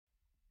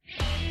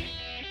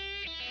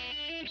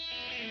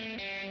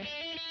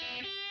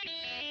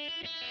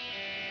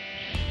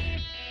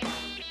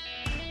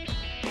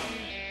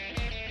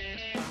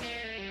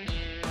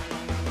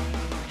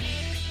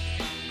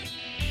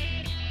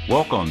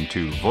Welcome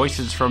to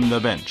Voices from the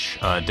Bench,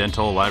 a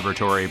dental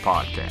laboratory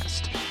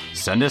podcast.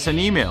 Send us an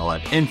email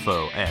at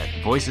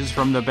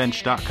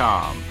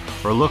info@voicesfromthebench.com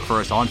or look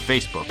for us on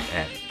Facebook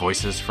at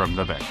Voices from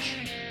the Bench.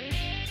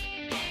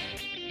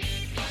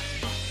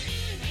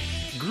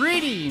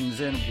 Greetings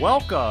and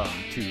welcome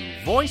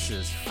to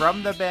Voices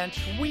from the Bench.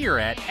 We're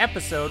at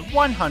episode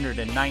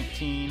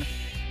 119.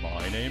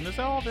 My name is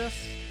Elvis.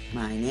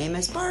 My name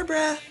is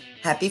Barbara.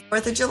 Happy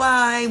 4th of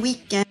July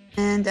weekend,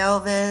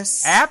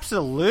 Elvis.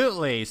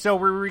 Absolutely. So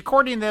we're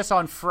recording this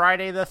on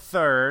Friday the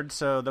 3rd,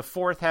 so the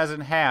 4th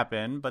hasn't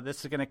happened, but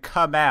this is going to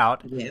come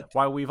out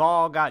while we've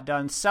all got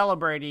done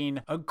celebrating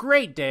a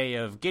great day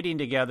of getting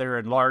together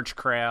in large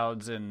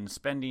crowds and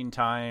spending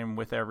time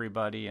with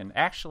everybody, and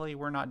actually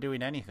we're not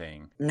doing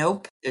anything.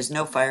 Nope. There's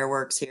no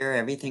fireworks here.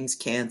 Everything's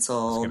canceled.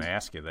 I was going to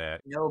ask you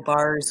that. No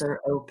bars are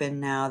open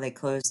now. They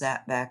closed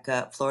that back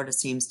up. Florida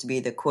seems to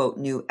be the, quote,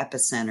 new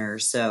epicenter,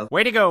 so...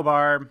 Way to go,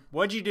 Barb.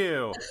 What'd you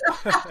do?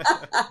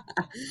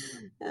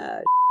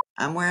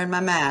 I'm wearing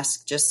my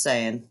mask, just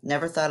saying.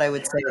 Never thought I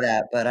would say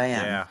that, but I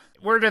am. Yeah.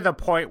 We're to the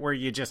point where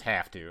you just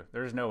have to.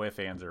 There's no ifs,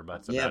 ands, or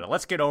buts about it.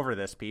 Let's get over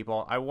this,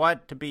 people. I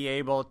want to be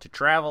able to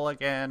travel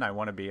again. I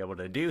want to be able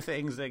to do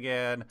things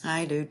again.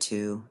 I do,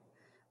 too.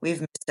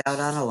 We've missed out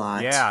on a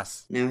lot.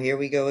 Yes. Now here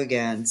we go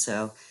again.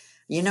 So,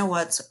 you know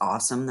what's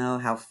awesome, though?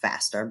 How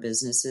fast our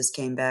businesses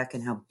came back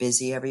and how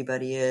busy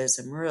everybody is.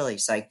 I'm really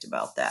psyched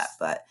about that.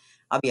 But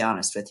I'll be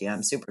honest with you.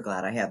 I'm super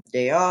glad I have the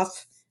day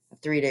off, a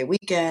 3-day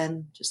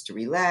weekend, just to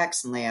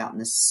relax and lay out in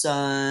the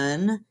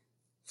sun.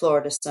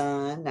 Florida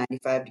sun,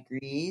 95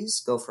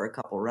 degrees, go for a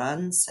couple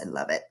runs. I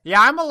love it.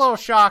 Yeah, I'm a little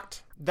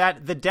shocked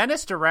that the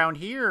dentist around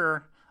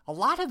here, a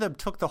lot of them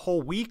took the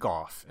whole week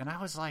off. And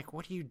I was like,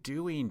 what are you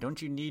doing?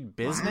 Don't you need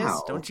business?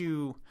 Wow. Don't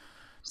you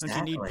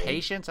need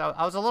patience?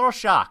 I was a little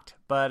shocked.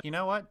 But you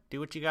know what?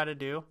 Do what you got to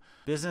do.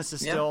 Business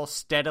is still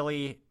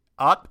steadily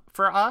up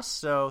for us,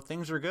 so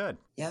things are good.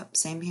 Yep,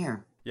 same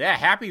here. Yeah,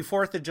 happy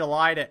 4th of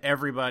July to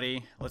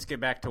everybody. Let's get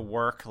back to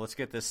work. Let's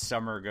get this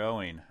summer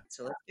going.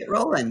 So let's get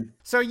rolling.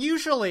 So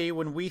usually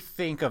when we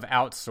think of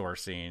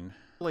outsourcing,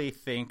 we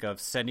think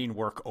of sending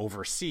work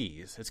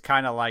overseas. It's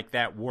kind of like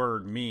that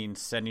word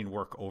means sending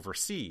work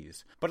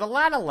overseas. But a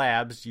lot of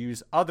labs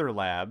use other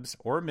labs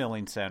or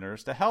milling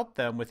centers to help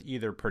them with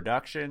either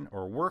production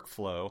or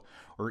workflow,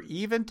 or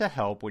even to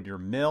help when your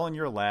mill in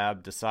your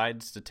lab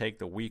decides to take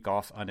the week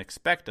off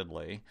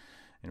unexpectedly.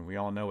 And we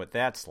all know what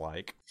that's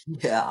like.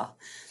 Yeah.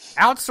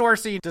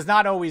 Outsourcing does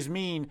not always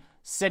mean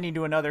sending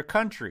to another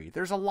country.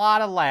 There's a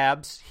lot of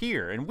labs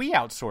here, and we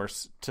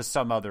outsource to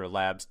some other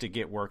labs to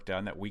get work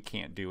done that we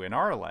can't do in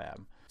our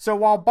lab. So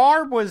while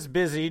Barb was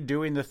busy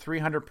doing the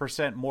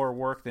 300% more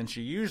work than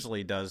she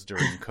usually does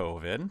during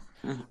COVID,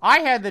 I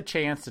had the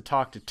chance to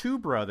talk to two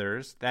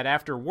brothers that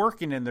after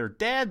working in their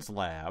dad's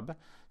lab,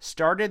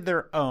 started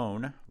their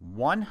own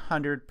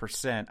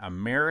 100%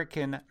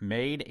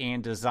 American-made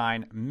and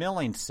designed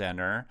milling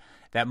center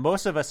that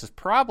most of us have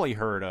probably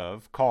heard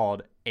of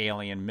called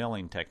Alien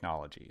Milling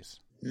Technologies.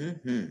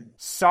 Mm-hmm.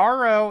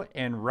 Saro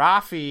and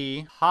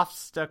Rafi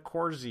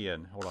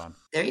Hafstakorzian. Hold on.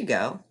 There you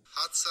go.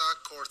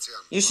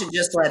 Hafstakorzian. You should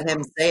just let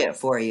him say it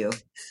for you.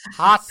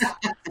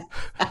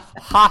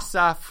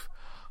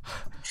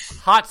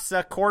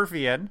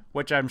 Hafstakorzian,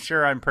 which I'm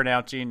sure I'm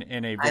pronouncing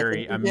in a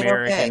very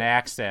American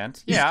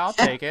accent. Yeah, I'll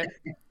take it.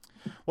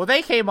 Well,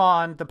 they came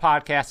on the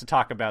podcast to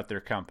talk about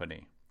their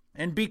company.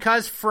 And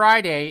because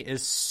Friday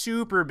is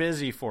super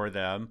busy for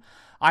them,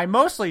 I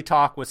mostly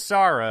talk with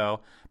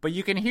Saro, but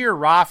you can hear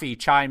Rafi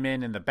chime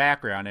in the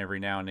background every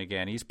now and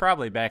again. He's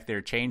probably back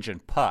there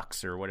changing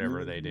pucks or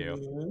whatever they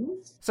do.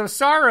 So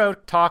Saro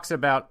talks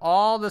about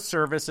all the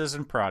services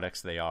and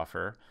products they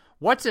offer,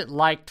 what's it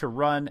like to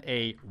run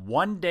a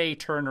one-day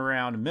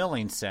turnaround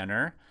milling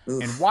center,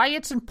 and why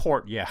it's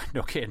important,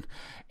 no kidding,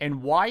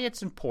 and why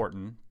it's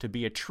important to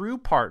be a true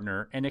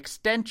partner and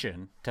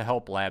extension to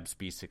help labs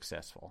be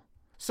successful.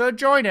 So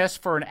join us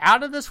for an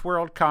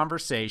out-of-this-world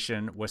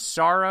conversation with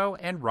Saro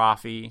and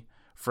Rafi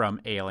from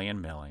Alien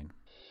Milling.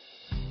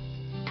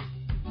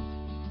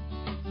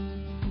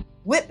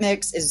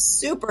 Whip-Mix is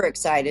super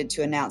excited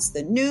to announce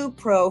the new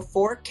Pro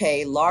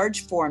 4K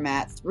large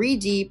format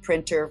 3D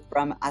printer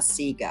from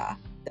Asiga.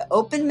 The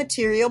open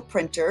material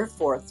printer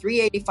for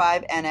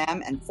 385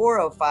 nm and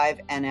 405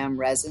 nm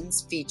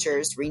resins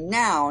features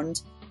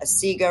renowned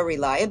Asiga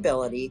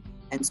reliability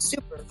and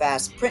super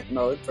fast print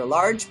mode for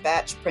large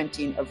batch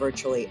printing of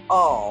virtually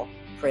all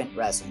print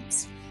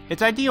resins.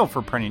 It's ideal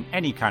for printing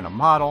any kind of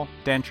model,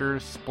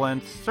 dentures,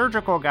 splints,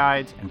 surgical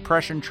guides,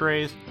 impression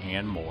trays,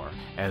 and more.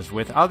 As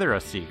with other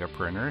Asiga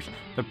printers,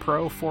 the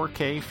Pro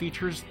 4K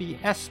features the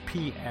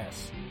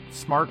SPS,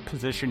 Smart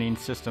Positioning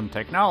System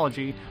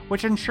technology,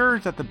 which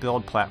ensures that the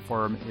build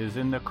platform is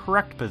in the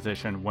correct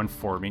position when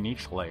forming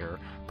each layer,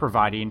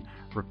 providing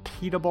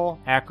repeatable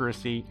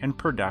accuracy and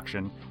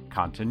production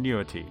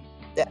continuity.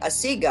 The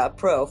Asiga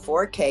Pro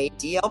 4K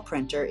DL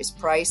printer is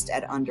priced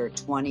at under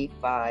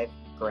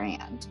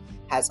 $25,000,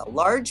 has a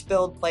large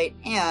build plate,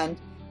 and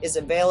is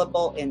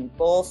available in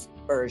both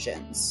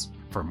versions.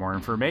 For more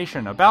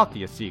information about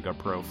the Asiga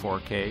Pro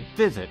 4K,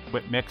 visit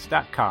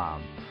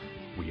whipmix.com.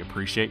 We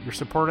appreciate your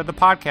support of the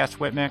podcast,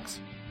 Whipmix.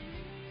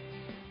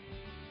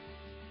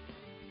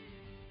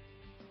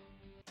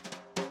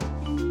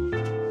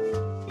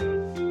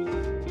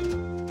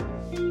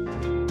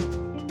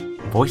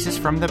 Voices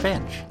from the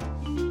Bench.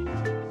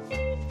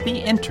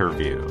 The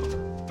interview.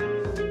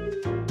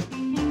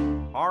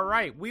 All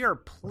right, we are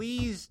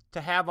pleased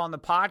to have on the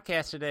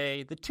podcast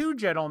today the two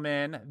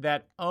gentlemen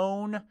that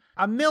own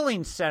a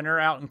milling center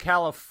out in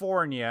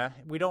California.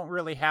 We don't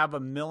really have a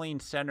milling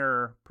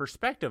center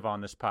perspective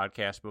on this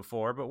podcast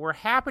before, but we're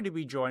happy to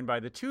be joined by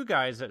the two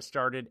guys that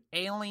started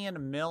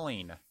Alien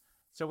Milling.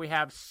 So we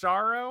have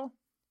Saro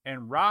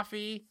and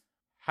Rafi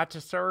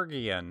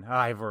Hatasargian. Oh,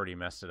 I've already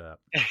messed it up.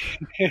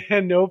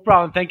 No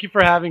problem. Thank you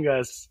for having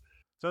us.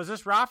 So is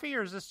this Rafi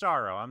or is this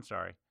Saro? I'm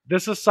sorry.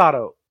 This is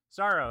Saro.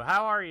 Saro,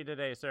 how are you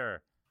today,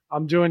 sir?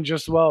 I'm doing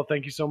just well.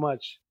 Thank you so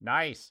much.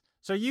 Nice.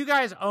 So you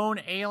guys own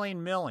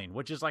Alien Milling,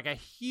 which is like a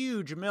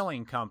huge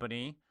milling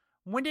company.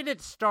 When did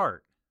it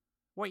start?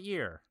 What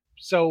year?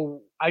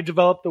 So I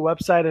developed the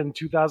website in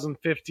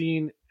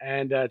 2015,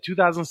 and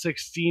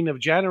 2016 of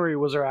January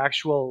was our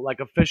actual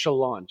official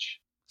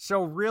launch.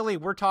 So really,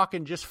 we're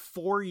talking just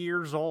 4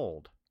 years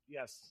old.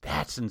 Yes.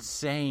 That's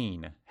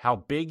insane how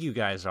big you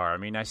guys are. I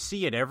mean, I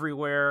see it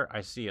everywhere.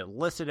 I see it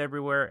listed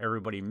everywhere.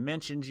 Everybody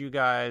mentions you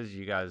guys.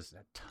 You guys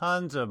have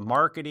tons of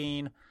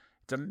marketing.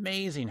 It's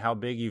amazing how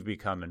big you've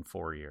become in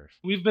 4 years.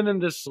 We've been in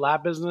this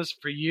lab business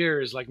for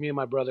years, like me and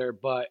my brother.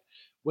 But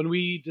when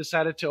we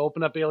decided to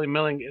open up Alien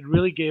Milling, it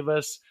really gave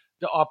us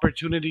the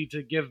opportunity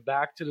to give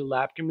back to the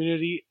lab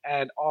community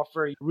and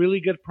offer really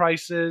good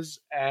prices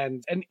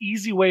and an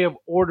easy way of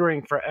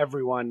ordering for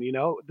everyone. You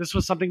know, this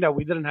was something that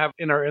we didn't have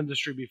in our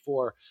industry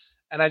before.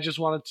 And I just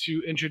wanted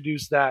to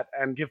introduce that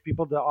and give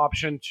people the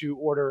option to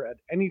order at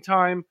any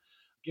time,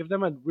 give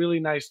them a really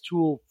nice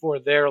tool for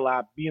their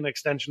lab, be an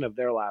extension of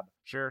their lab.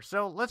 Sure.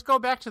 So let's go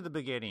back to the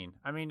beginning.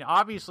 I mean,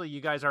 obviously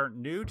you guys aren't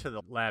new to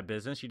the lab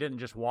business. You didn't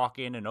just walk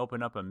in and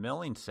open up a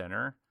milling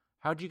center.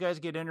 How'd you guys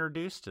get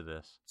introduced to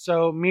this?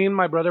 So me and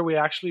my brother, we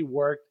actually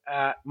worked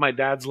at my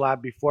dad's lab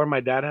before.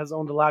 My dad has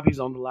owned a lab. He's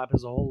owned a lab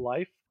his whole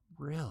life.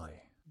 Really?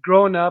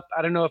 Growing up,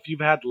 I don't know if you've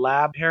had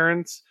lab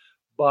parents,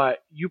 but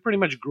you pretty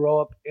much grow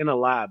up in a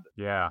lab.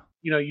 Yeah.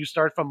 You know, you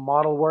start from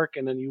model work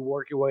and then you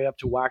work your way up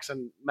to wax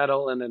and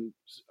metal and then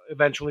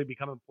eventually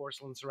become a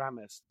porcelain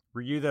ceramist.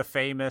 Were you the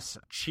famous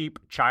cheap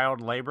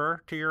child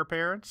labor to your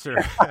parents? Or?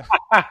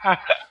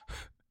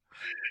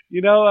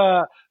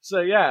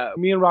 So yeah,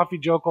 me and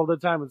Rafi joke all the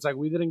time. It's like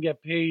we didn't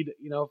get paid,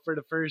 for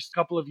the first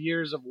couple of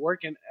years of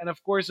work. And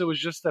of course, it was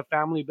just a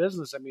family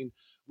business. I mean,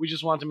 we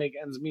just wanted to make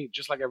ends meet,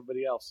 just like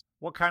everybody else.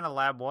 What kind of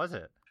lab was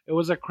it? It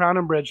was a Crown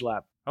and Bridge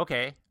lab.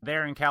 Okay.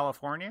 There in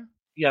California?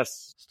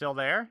 Yes. Still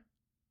there?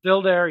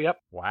 Still there, yep.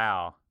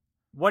 Wow.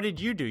 What did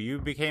you do? You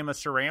became a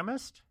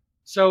ceramist?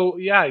 So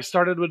yeah, I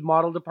started with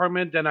model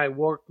department, then I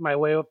worked my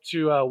way up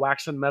to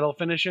wax and metal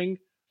finishing.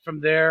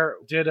 From there,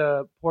 did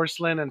a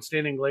porcelain and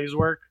stained and glaze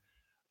work.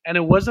 And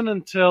it wasn't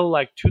until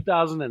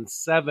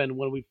 2007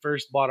 when we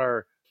first bought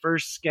our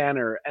first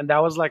scanner. And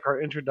that was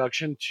our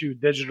introduction to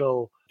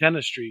digital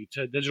dentistry,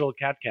 to digital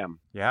CAD-CAM.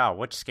 Yeah.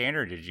 Which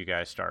scanner did you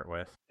guys start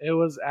with? It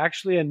was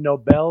actually a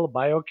Nobel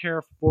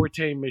BioCare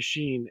Forte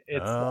machine.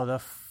 It's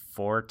the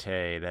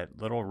Forte,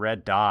 that little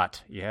red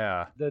dot.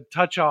 Yeah. The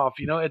touch off,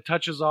 it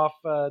touches off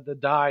the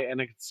die and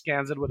it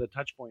scans it with a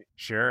touch point.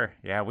 Sure.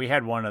 Yeah. We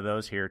had one of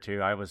those here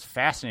too. I was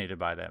fascinated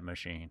by that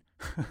machine.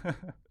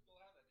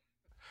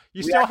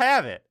 You still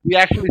have it. We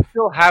actually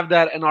still have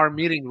that in our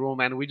meeting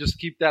room, and we just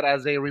keep that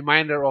as a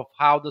reminder of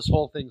how this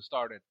whole thing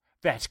started.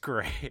 That's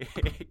great.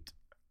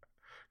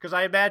 Because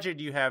I imagine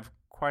you have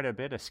quite a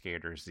bit of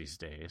scanners these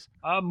days.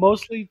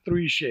 Mostly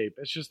 3Shape.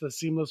 It's just a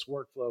seamless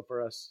workflow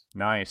for us.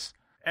 Nice.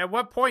 At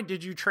what point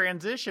did you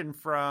transition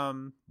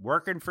from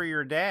working for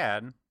your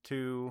dad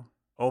to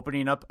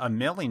opening up a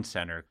milling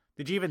center?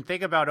 Did you even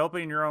think about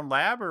opening your own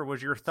lab, or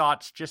was your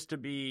thoughts just to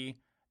be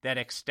that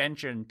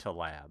extension to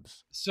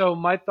labs? So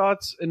my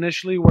thoughts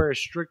initially were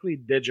strictly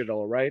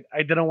digital, right?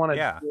 I didn't want to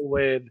deal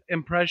with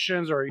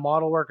impressions or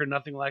model work or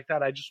nothing like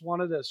that. I just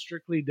wanted a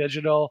strictly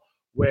digital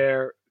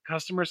where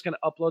customers can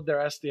upload their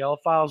STL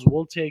files.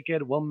 We'll take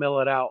it. We'll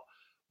mill it out.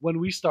 When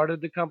we started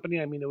the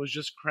company, I mean, it was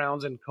just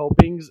crowns and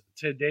copings.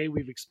 Today,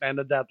 we've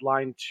expanded that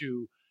line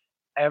to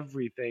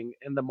everything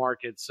in the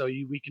market. So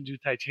we can do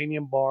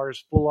titanium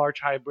bars, full arch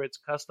hybrids,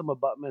 custom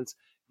abutments,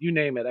 you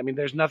name it. I mean,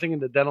 there's nothing in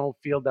the dental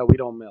field that we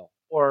don't mill.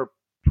 Or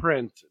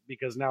print,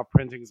 because now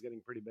printing is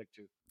getting pretty big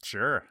too.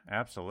 Sure,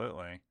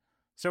 absolutely.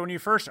 So when you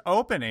first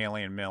opened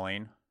Alien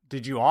Milling,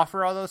 did you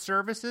offer all those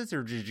services,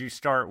 or did you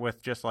start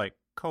with just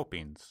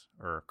copings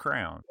or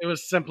crowns? It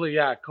was simply,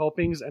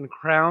 copings and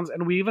crowns.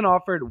 And we even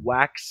offered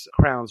wax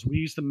crowns. We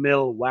used to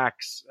mill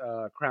wax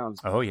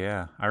crowns. Oh,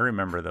 yeah. I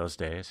remember those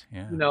days.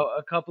 Yeah.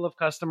 A couple of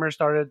customers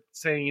started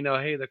saying,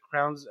 hey, the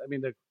crowns,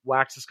 the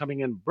wax is coming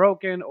in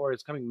broken or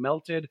it's coming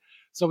melted.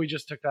 So we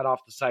just took that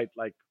off the site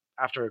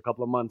after a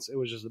couple of months, it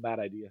was just a bad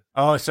idea.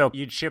 Oh, so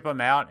you'd ship them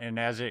out, and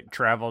as it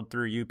traveled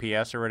through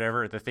UPS or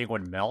whatever, the thing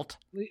would melt?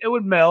 It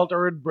would melt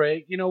or it would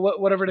break,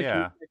 whatever the case.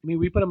 I mean,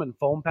 we put them in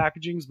foam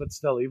packagings, but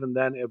still, even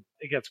then,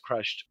 it gets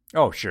crushed.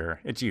 Oh, sure.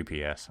 It's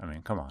UPS. I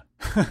mean, come on.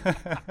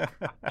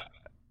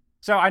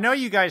 So I know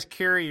you guys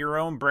carry your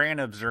own brand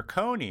of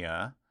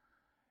zirconia.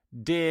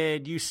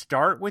 Did you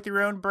start with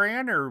your own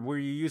brand, or were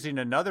you using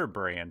another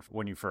brand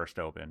when you first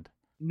opened?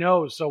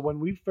 No. So when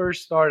we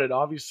first started,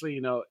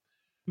 obviously,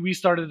 we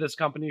started this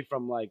company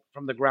from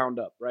the ground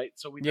up, right?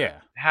 So we didn't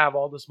have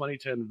all this money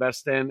to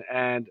invest in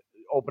and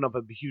open up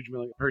a huge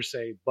million per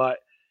se, but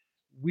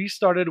we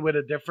started with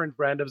a different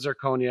brand of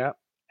zirconia.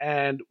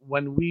 And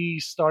when we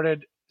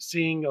started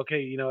seeing,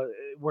 okay,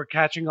 we're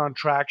catching on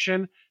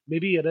traction,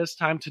 maybe it is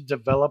time to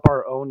develop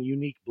our own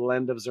unique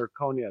blend of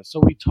zirconia.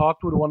 So we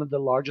talked with one of the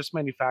largest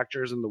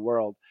manufacturers in the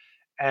world,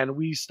 and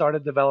we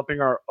started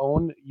developing our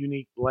own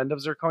unique blend of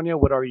zirconia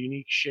with our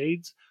unique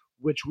shades,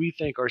 which we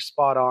think are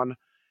spot on.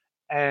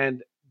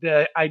 And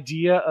the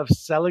idea of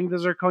selling the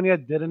zirconia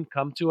didn't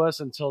come to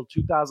us until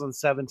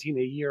 2017,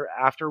 a year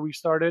after we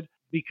started,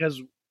 because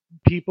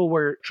people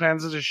were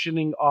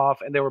transitioning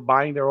off and they were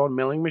buying their own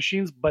milling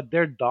machines, but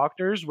their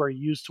doctors were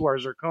used to our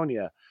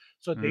zirconia.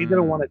 So they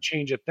didn't want to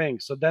change a thing.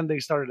 So then they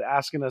started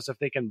asking us if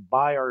they can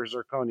buy our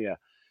zirconia.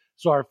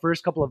 So our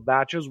first couple of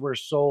batches were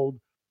sold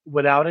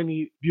without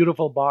any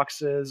beautiful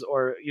boxes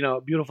or,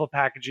 beautiful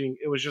packaging.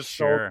 It was just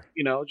sold,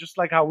 just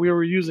like how we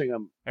were using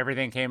them.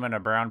 Everything came in a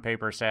brown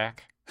paper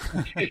sack.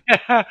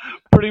 Yeah,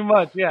 pretty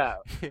much. Yeah.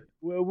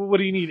 What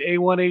do you need?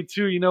 A1,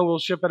 A2, we'll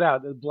ship it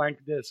out. The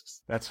blank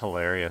discs. That's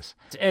hilarious.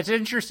 It's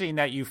interesting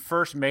that you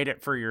first made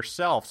it for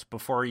yourselves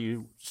before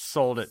you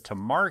sold it to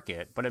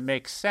market, but it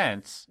makes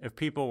sense if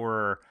people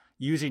were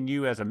using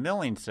you as a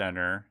milling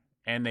center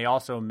and they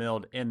also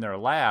milled in their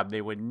lab,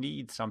 they would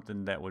need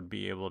something that would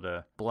be able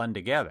to blend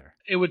together.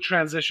 It would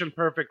transition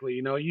perfectly.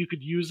 You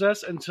could use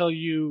us until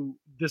you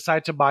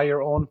decide to buy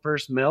your own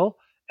first mill.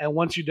 And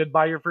once you did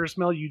buy your first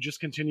mill, you just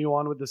continue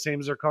on with the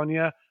same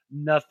zirconia.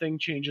 Nothing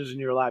changes in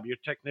your lab. Your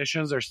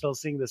technicians are still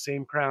seeing the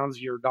same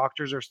crowns. Your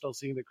doctors are still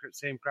seeing the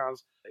same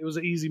crowns. It was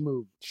an easy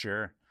move.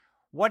 Sure.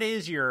 What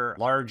is your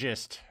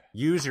largest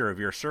user of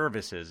your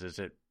services? Is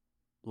it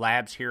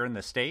labs here in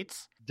the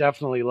States?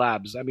 Definitely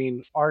labs. I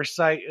mean, our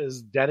site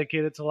is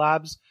dedicated to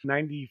labs.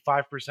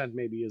 95%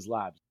 maybe is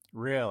labs.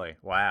 Really?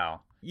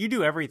 Wow. You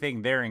do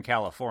everything there in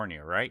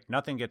California, right?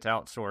 Nothing gets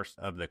outsourced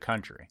of the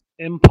country.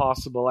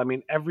 Impossible. I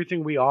mean,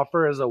 everything we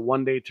offer is a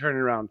one-day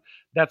turnaround.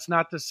 That's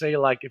not to say,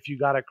 like, if you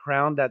got a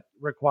crown that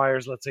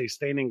requires, let's say,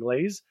 stain and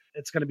glaze,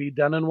 it's going to be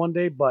done in one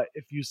day. But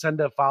if you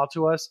send a file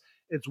to us,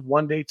 it's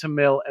 1 day to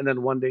mill and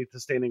then 1 day to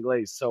stain and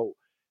glaze. So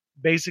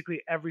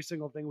basically every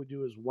single thing we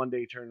do is 1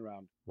 day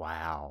turnaround.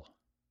 Wow.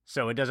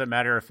 So it doesn't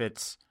matter if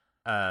it's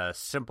a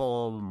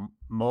simple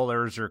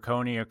molar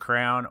zirconia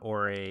crown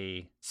or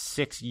a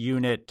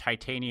 6-unit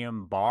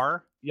titanium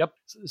bar? Yep.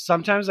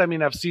 Sometimes, I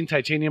mean, I've seen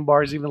titanium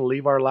bars even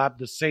leave our lab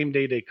the same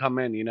day they come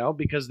in,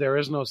 because there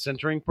is no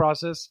sintering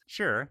process.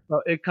 Sure.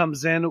 So it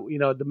comes in,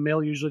 the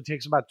mill usually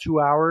takes about 2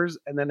 hours,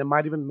 and then it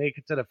might even make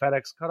it to the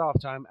FedEx cutoff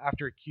time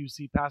after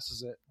QC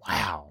passes it.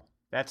 Wow.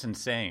 That's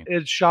insane.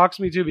 It shocks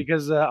me too,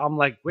 because I'm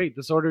like, wait,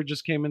 this order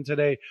just came in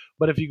today.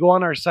 But if you go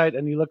on our site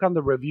and you look on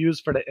the reviews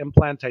for the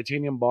implant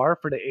titanium bar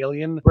for the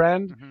Alien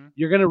brand,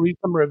 you're going to read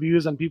some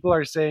reviews and people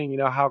are saying,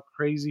 how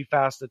crazy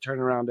fast the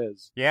turnaround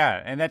is.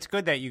 Yeah. And that's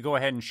good that you go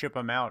ahead and ship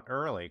them out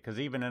early, because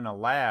even in a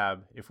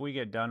lab, if we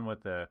get done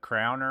with the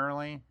crown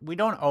early, we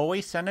don't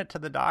always send it to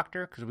the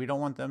doctor because we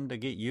don't want them to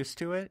get used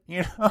to it,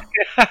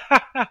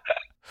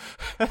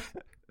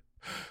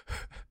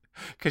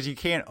 Because you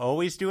can't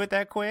always do it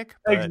that quick.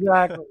 But...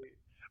 Exactly.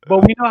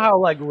 But we know how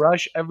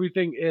rush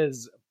everything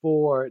is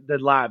for the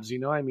labs.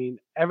 I mean,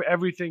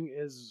 everything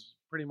is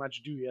pretty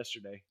much due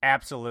yesterday.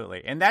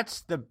 Absolutely. And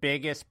that's the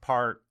biggest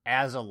part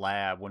as a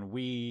lab when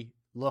we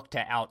look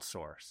to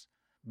outsource.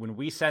 When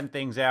we send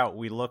things out,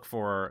 we look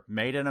for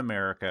made in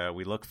America.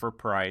 We look for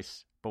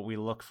price, but we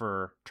look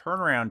for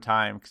turnaround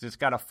time because it's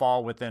got to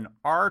fall within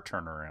our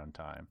turnaround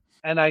time.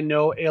 And I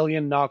know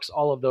Alien knocks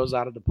all of those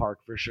out of the park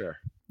for sure.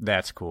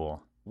 That's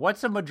cool.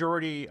 What's the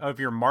majority of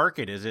your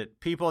market? Is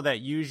it people that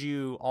use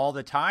you all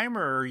the time,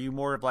 or are you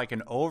more of like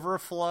an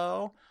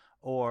overflow,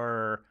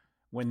 or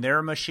when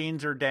their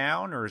machines are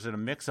down, or is it a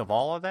mix of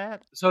all of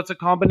that? So it's a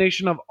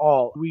combination of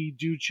all. We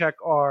do check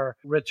our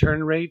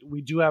return rate.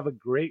 We do have a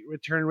great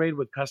return rate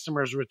with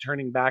customers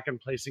returning back and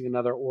placing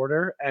another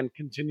order and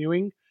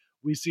continuing.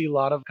 We see a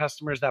lot of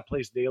customers that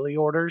place daily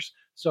orders.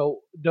 So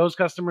those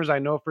customers, I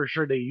know for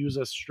sure they use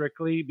us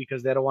strictly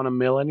because they don't want to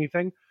mill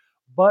anything.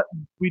 But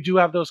we do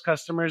have those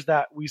customers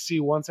that we see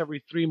once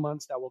every 3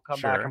 months that will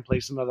come back and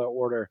place another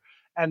order.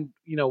 And,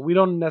 we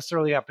don't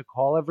necessarily have to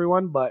call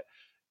everyone, but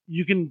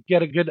you can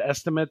get a good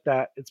estimate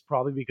that it's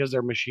probably because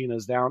their machine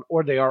is down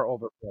or they are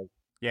overfilled.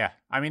 Yeah.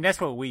 I mean,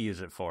 that's what we use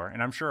it for.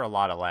 And I'm sure a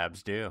lot of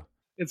labs do.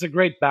 It's a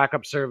great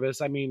backup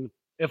service. I mean,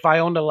 if I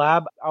owned a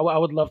lab, I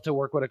would love to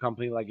work with a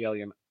company like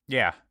Alien.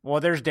 Yeah. Well,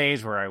 there's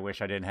days where I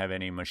wish I didn't have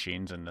any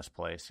machines in this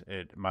place.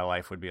 My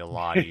life would be a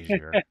lot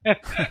easier.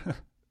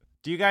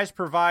 Do you guys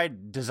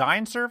provide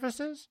design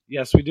services?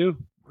 Yes, we do.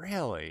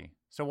 Really?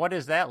 So what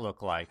does that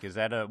look like? Is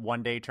that a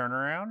 1-day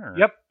turnaround? Or?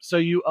 Yep. So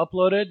you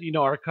upload it.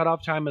 Our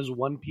cutoff time is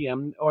 1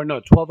 p.m. or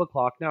no, 12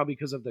 o'clock now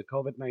because of the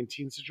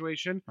COVID-19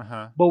 situation.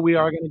 Uh-huh. But we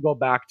are going to go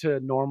back to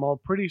normal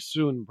pretty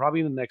soon, probably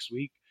in the next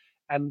week.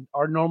 And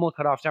our normal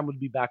cutoff time would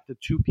be back to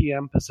 2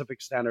 p.m.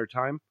 Pacific Standard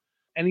Time.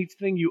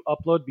 Anything you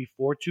upload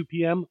before 2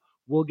 p.m.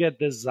 will get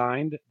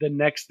designed. The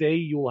next day,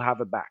 you will have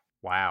it back.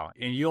 Wow.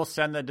 And you'll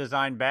send the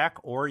design back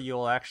or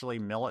you'll actually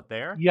mill it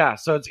there? Yeah.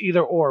 So it's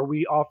either or.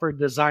 We offer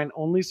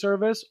design-only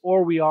service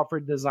or we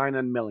offer design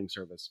and milling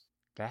service.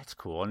 That's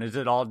cool. And is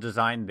it all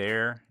designed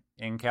there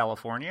in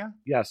California?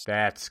 Yes.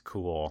 That's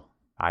cool.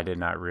 I did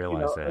not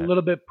realize that. A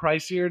little bit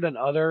pricier than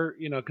other,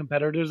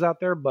 competitors out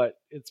there, but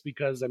it's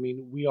because,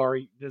 we are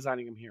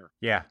designing them here.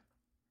 Yeah.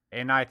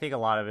 And I think a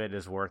lot of it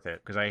is worth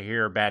it because I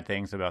hear bad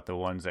things about the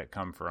ones that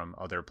come from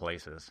other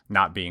places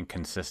not being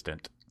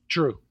consistent.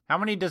 True. How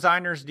many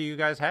designers do you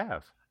guys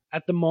have?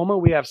 At the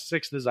moment, we have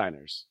 6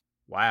 designers.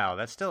 Wow,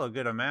 that's still a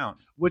good amount.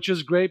 Which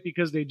is great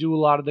because they do a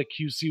lot of the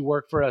QC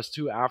work for us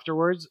too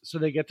afterwards. So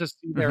they get to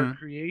see their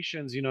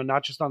creations,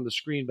 not just on the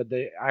screen, but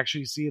they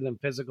actually see it in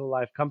physical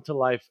life, come to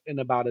life in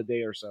about a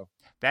day or so.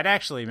 That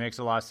actually makes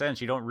a lot of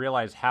sense. You don't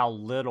realize how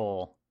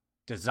little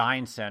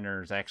design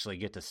centers actually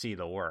get to see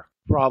the work.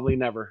 Probably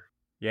never.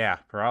 Yeah,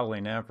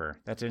 probably never.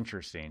 That's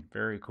interesting.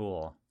 Very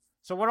cool.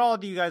 So what all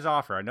do you guys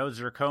offer? I know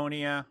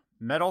zirconia,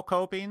 metal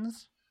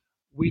copings.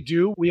 We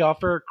do. We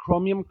offer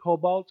chromium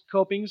cobalt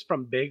copings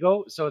from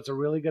Bago, so it's a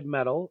really good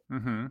metal.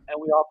 Mm-hmm. And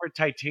we offer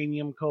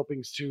titanium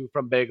copings too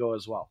from Bago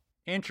as well.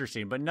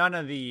 Interesting, but none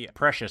of the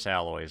precious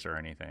alloys or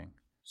anything.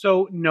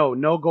 So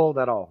no gold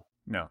at all.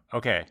 No.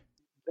 Okay.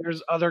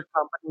 There's other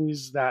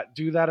companies that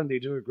do that and they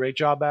do a great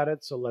job at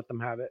it, so let them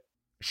have it.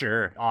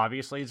 Sure.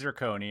 Obviously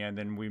zirconia, and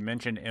then we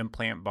mentioned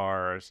implant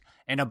bars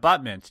and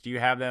abutments. Do you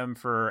have them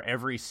for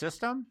every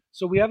system?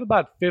 So we have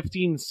about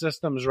 15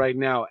 systems right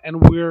now, and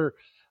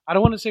I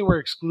don't want to say we're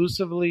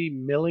exclusively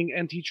milling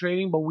NT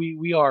Trading, but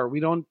we are. We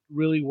don't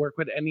really work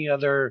with any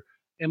other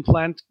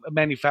implant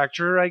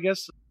manufacturer, I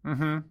guess.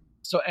 Mm-hmm.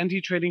 So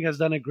NT Trading has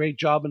done a great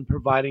job in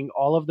providing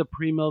all of the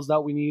pre-mills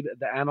that we need,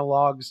 the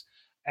analogs,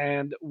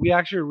 and we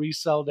actually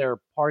resell their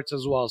parts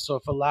as well. So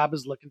if a lab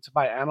is looking to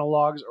buy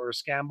analogs or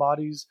scan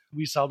bodies,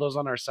 we sell those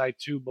on our site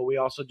too, but we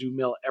also do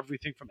mill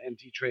everything from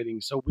NT Trading.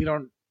 So we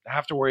don't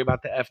have to worry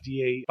about the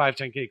FDA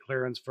 510K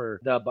clearance for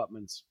the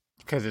abutments.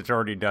 Because it's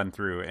already done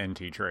through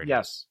NT Trading.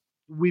 Yes.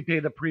 We pay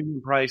the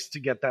premium price to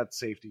get that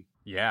safety.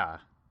 Yeah.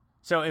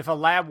 So if a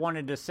lab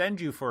wanted to send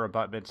you for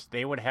abutments,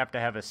 they would have to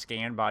have a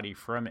scan body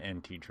from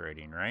NT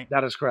Trading, right?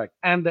 That is correct.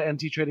 And the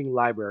NT Trading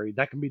library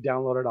that can be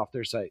downloaded off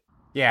their site.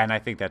 Yeah, and I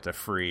think that's a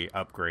free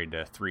upgrade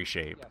to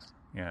 3Shape. Yes.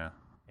 Yeah.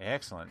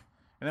 Excellent.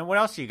 And then what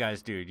else do you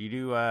guys do? Do you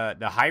do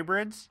the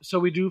hybrids? So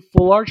we do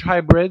full arch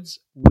hybrids.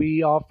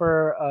 We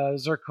offer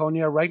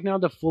zirconia. Right now,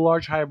 the full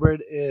arch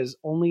hybrid is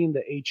only in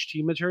the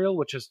HT material,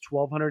 which is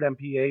 1200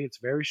 MPa. It's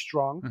very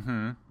strong.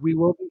 Mm-hmm. We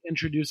will be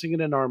introducing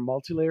it in our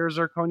multi-layer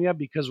zirconia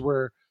because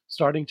we're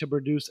starting to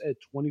produce a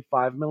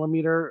 25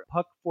 millimeter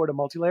puck for the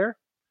multi-layer.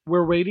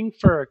 We're waiting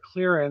for a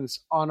clearance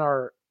on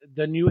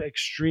the new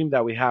Extreme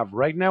that we have.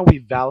 Right now, we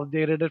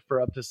validated it for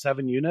up to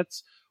 7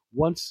 units.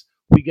 Once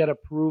we get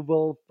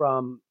approval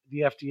from the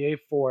FDA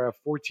for a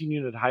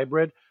 14-unit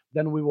hybrid,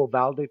 then we will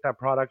validate that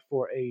product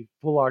for a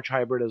full arch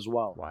hybrid as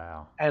well.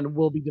 Wow. And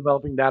we'll be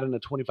developing that in a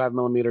 25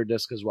 millimeter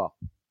disc as well.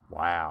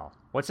 Wow.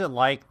 What's it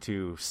like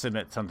to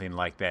submit something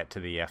like that to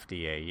the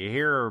FDA? You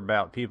hear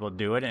about people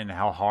do it and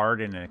how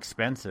hard and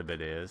expensive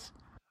it is.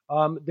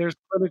 There's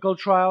clinical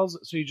trials,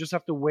 so you just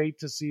have to wait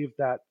to see if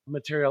that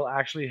material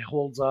actually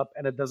holds up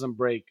and it doesn't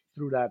break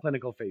through that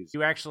clinical phase.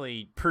 You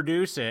actually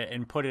produce it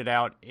and put it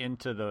out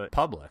into the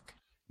public.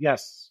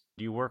 Yes.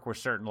 Do you work with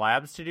certain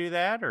labs to do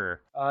that,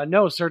 or?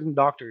 No, certain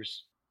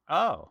doctors.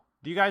 Oh.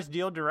 Do you guys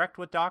deal direct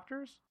with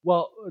doctors?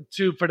 Well,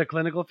 for the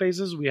clinical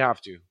phases, we have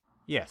to.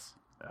 Yes.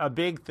 A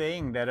big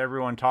thing that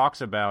everyone talks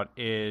about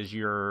is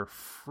your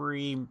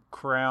Free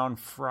Crown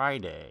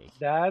Friday.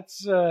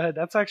 That's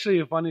actually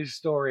a funny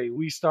story.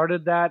 We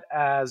started that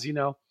as,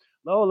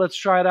 let's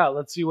try it out.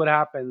 Let's see what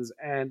happens.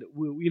 And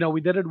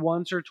we did it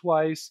once or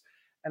twice.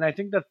 And I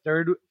think the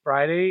third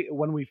Friday,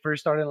 when we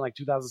first started in like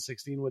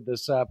 2016 with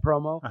this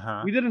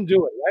promo, we didn't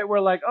do it, right? We're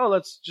like,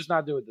 let's just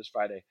not do it this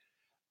Friday.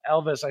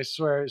 Elvis, I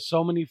swear,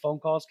 so many phone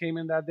calls came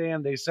in that day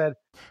and they said,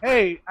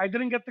 hey, I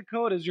didn't get the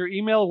code. Is your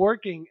email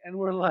working? And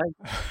we're like,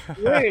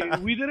 wait,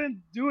 we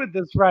didn't do it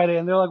this Friday.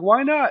 And they're like,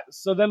 why not?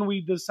 So then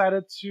we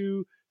decided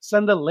to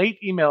send a late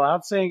email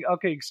out saying,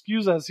 okay,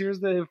 excuse us,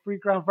 here's the Free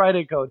Crown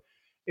Friday code.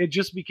 It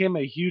just became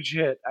a huge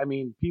hit. I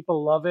mean,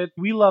 people love it.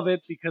 We love it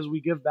because we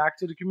give back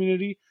to the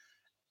community.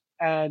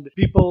 And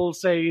people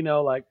say,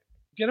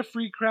 get a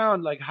free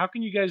crown. Like, how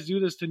can you guys do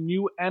this to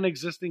new and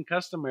existing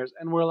customers?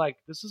 And we're like,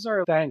 this is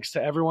our thanks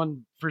to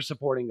everyone for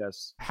supporting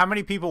us. How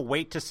many people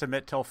wait to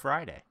submit till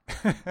Friday?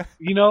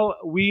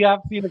 We have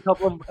seen a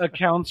couple of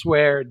accounts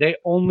where they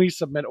only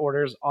submit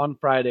orders on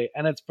Friday,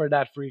 and it's for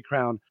that free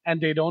crown.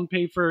 And they don't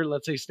pay for,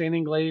 let's say,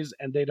 staining glaze,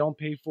 and they don't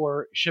pay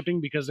for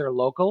shipping because they're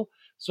local.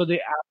 So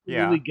they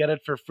absolutely get it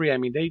for free. I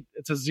mean,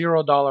 it's a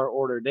 $0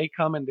 order. They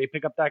come and they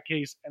pick up that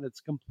case, and it's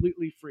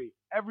completely free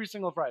every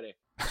single Friday.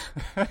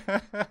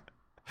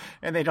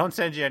 And they don't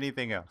send you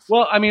anything else.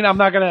 Well, I mean, I'm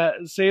not going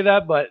to say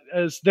that, but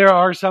there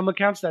are some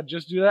accounts that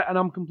just do that, and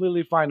I'm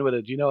completely fine with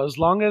it. As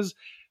long as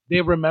they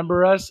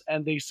remember us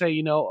and they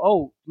say,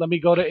 oh, let me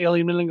go to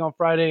Alien Milling on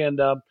Friday and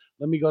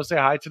let me go say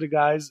hi to the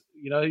guys,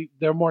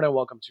 they're more than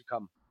welcome to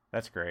come.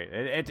 That's great.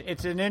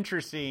 It's an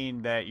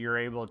interesting that you're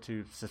able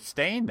to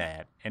sustain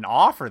that and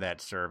offer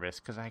that service,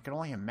 because I can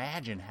only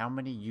imagine how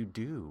many you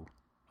do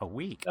a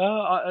week.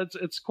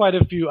 It's quite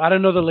a few. I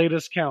don't know the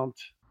latest count.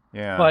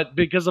 Yeah. But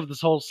because of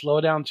this whole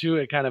slowdown too,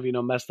 it kind of,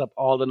 messed up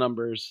all the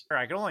numbers.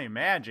 I can only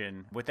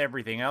imagine with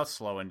everything else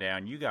slowing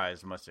down, you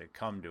guys must have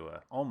come to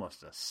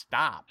almost a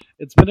stop.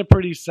 It's been a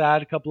pretty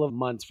sad couple of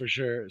months for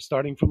sure.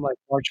 Starting from like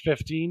March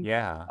 15.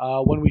 Yeah.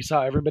 When we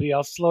saw everybody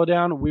else slow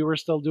down, we were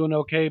still doing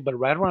okay. But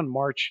right around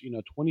March,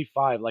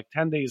 25, like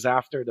 10 days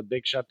after the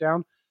big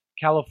shutdown,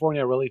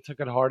 California really took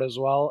it hard as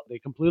well. They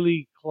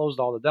completely closed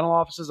all the dental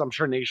offices, I'm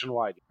sure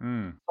nationwide.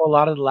 So a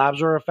lot of the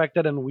labs were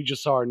affected, and we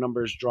just saw our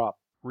numbers drop.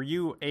 Were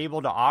you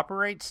able to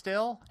operate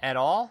still at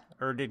all,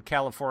 or did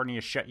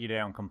California shut you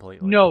down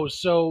completely? No,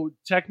 so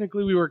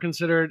technically we were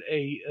considered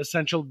a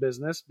essential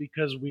business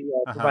because we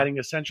are providing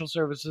essential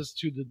services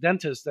to the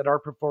dentists that are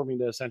performing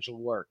the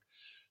essential work.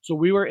 So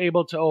we were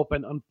able to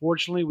open.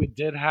 Unfortunately, we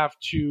did have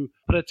to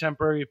put a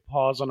temporary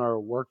pause on our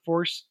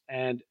workforce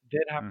and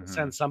did have to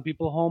send some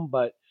people home,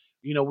 but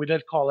we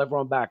did call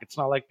everyone back. It's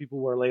not like people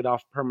were laid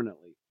off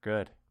permanently.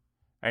 Good.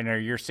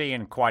 And you're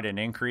seeing quite an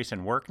increase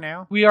in work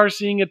now? We are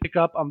seeing it pick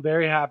up. I'm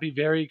very happy,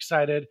 very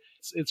excited.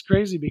 It's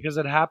crazy because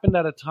it happened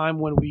at a time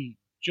when we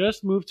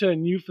just moved to a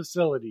new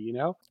facility,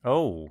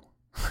 Oh.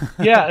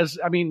 Yeah.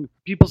 I mean,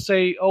 people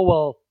say, oh,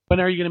 well, when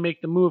are you going to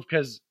make the move?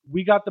 Because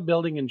we got the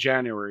building in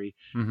January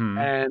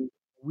and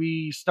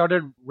we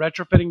started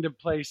retrofitting the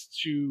place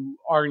to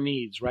our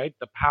needs, right?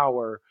 The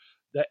power,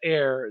 the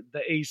air,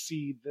 the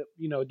AC,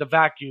 the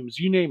vacuums,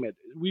 you name it.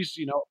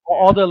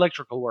 All the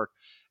electrical work.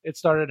 It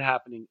started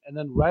happening. And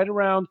then right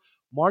around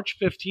March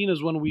 15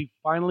 is when we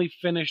finally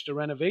finished the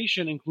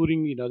renovation,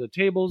 including, the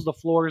tables, the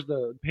floors,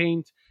 the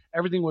paint,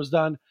 everything was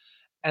done.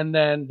 And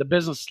then the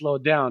business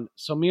slowed down.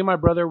 So me and my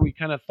brother, we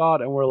kind of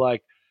thought, and we're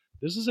like,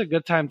 this is a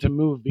good time to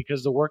move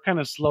because the work kind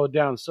of slowed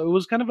down. So it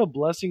was kind of a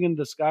blessing in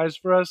disguise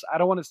for us. I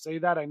don't want to say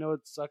that. I know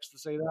it sucks to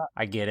say that.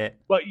 I get it.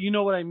 But you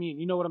know what I mean.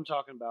 You know what I'm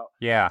talking about.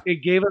 Yeah.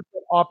 It gave us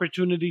the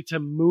opportunity to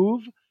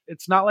move.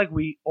 It's not like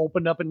we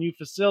opened up a new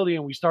facility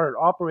and we started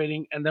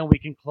operating and then we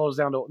can close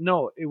down.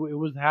 No,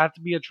 it had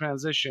to be a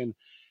transition,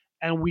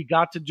 and we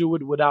got to do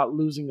it without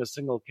losing a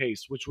single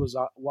case, which was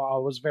I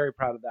was very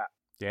proud of that.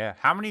 Yeah.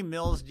 How many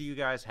mills do you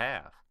guys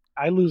have?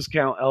 I lose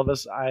count,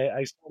 Elvis.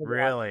 I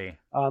really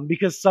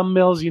because some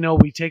mills,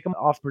 we take them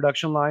off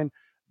production line.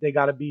 They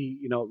got to be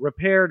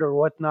repaired or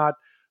whatnot.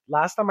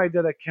 Last time I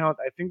did a count,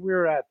 I think we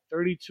were at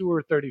 32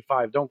 or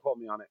 35. Don't quote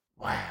me on it.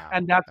 Wow.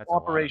 And that's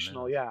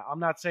operational. Yeah. I'm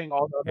not saying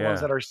all the other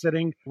ones that are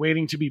sitting,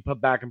 waiting to be put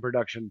back in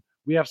production.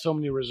 We have so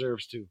many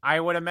reserves too. I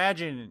would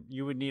imagine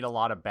you would need a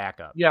lot of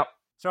backup. Yeah.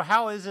 So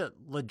how is it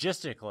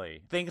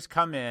logistically? Things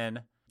come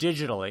in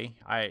digitally.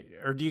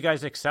 Or do you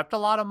guys accept a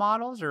lot of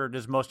models, or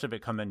does most of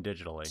it come in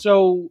digitally?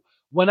 So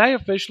when I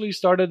officially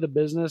started the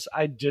business,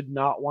 I did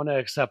not want to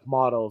accept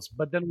models.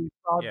 But then we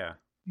saw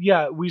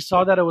we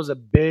saw that it was a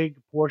big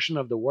portion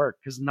of the work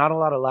because not a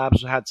lot of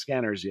labs had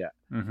scanners yet.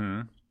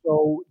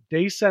 So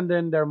they send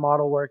in their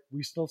model work.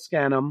 We still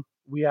scan them.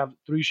 We have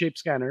 3-shape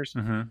scanners.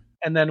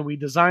 And then we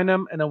design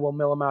them, and then we'll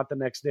mill them out the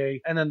next day.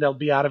 And then they'll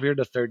be out of here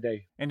the third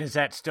day. And is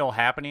that still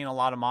happening? A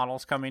lot of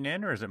models coming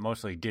in, or is it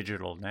mostly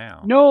digital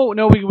now? No,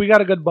 we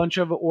got a good bunch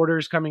of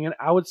orders coming in.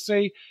 I would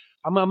say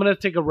I'm going to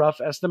take a rough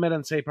estimate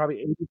and say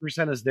probably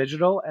 80% is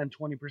digital and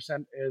 20%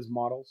 is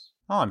models.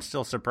 Oh, I'm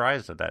still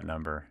surprised at that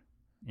number.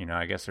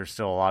 I guess there's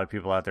still a lot of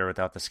people out there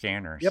without the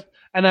scanners. Yep.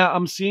 And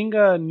I'm seeing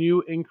a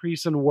new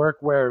increase in work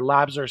where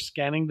labs are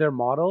scanning their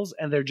models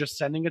and they're just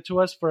sending it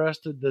to us for us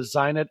to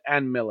design it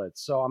and mill it.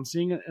 So I'm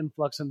seeing an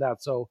influx in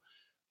that. So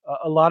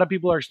a lot of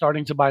people are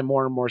starting to buy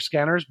more and more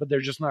scanners, but they're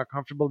just not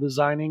comfortable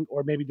designing,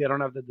 or maybe they don't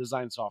have the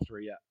design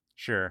software yet.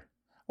 Sure.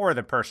 Or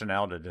the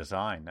personnel to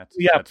design.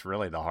 That's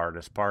really the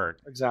hardest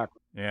part.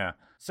 Exactly. Yeah.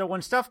 So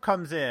when stuff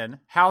comes in,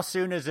 how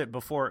soon is it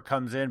before it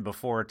comes in,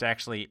 before it's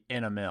actually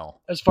in a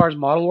mill? As far as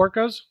model work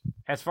goes?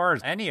 As far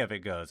as any of it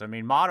goes. I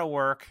mean, model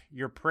work,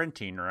 you're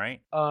printing,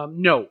 right?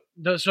 No.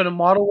 So the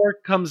model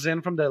work comes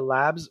in from the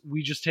labs.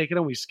 We just take it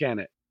and we scan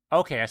it.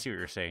 Okay, I see what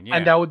you're saying. Yeah.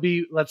 And that would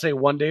be, let's say,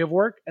 1 day of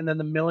work. And then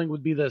the milling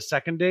would be the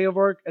second day of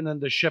work. And then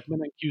the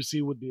shipment and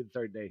QC would be the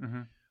third day.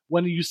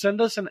 When you send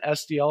us an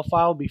STL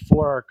file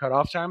before our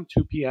cutoff time,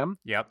 2 p.m.,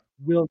 yep,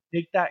 we'll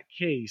take that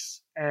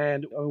case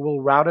and we'll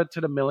route it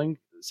to the milling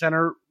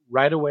center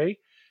right away.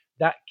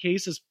 That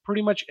case is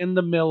pretty much in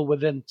the mill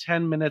within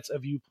 10 minutes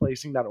of you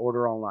placing that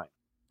order online.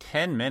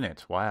 10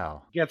 minutes,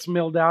 wow. Gets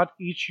milled out.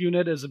 Each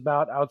unit is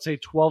about, I would say,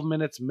 12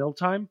 minutes mill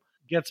time.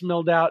 Gets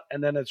milled out,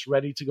 and then it's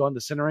ready to go in the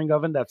sintering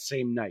oven that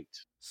same night.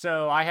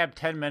 So I have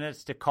 10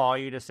 minutes to call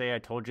you to say I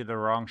told you the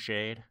wrong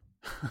shade?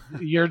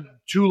 You're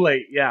too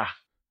late, yeah.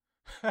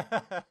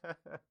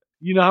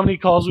 You know how many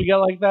calls we get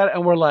like that?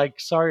 And we're like,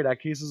 sorry,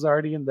 that case is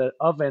already in the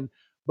oven.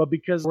 But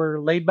because we're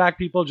laid back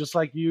people just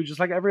like you, just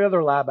like every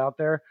other lab out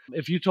there,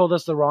 if you told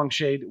us the wrong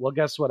shade, well,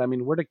 guess what? I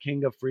mean, we're the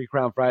king of Free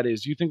Crown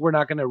Fridays. Do you think we're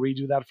not going to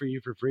redo that for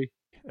you for free?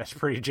 That's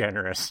pretty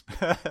generous.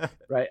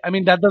 Right. I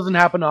mean, that doesn't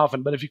happen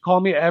often, but if you call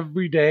me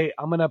every day,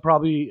 I'm going to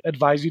probably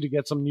advise you to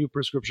get some new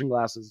prescription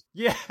glasses.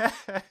 Yeah.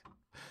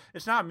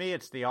 It's not me,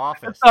 it's the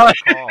office.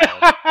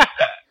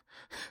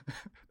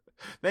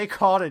 They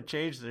called and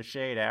changed the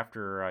shade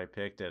after I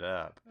picked it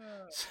up.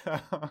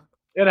 So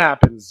it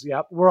happens.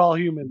 Yep. We're all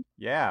human.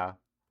 Yeah.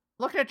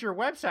 Looking at your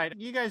website,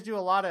 you guys do a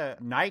lot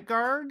of night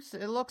guards,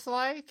 it looks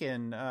like,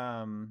 and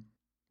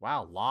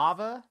wow,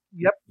 lava.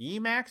 Yep.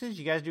 Emaxes.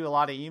 You guys do a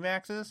lot of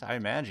Emaxes? I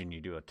imagine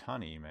you do a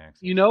ton of Emaxes.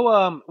 You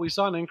know, we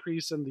saw an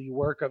increase in the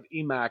work of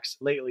Emax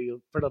lately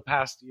for the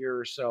past year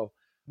or so.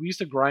 We used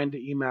to grind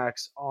the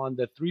Emax on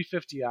the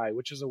 350i,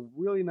 which is a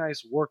really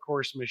nice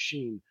workhorse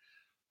machine.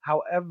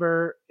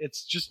 However,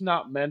 it's just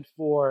not meant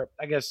for,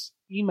 I guess,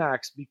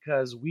 Emax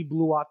because we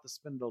blew out the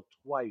spindle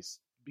twice.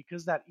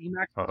 Because that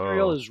Emax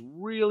material is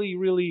really,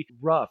 really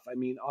rough. I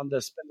mean, on the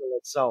spindle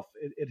itself,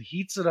 it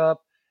heats it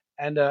up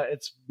and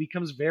it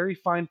becomes very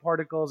fine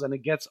particles and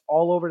it gets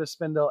all over the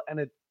spindle and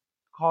it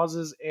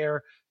causes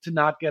air to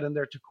not get in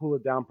there to cool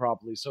it down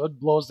properly. So it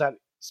blows that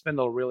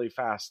spindle really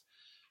fast.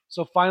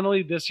 So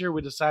finally, this year,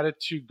 we decided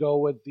to go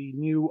with the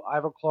new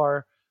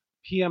Ivoclar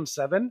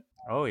PM7.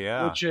 Oh,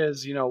 yeah. Which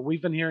is, you know,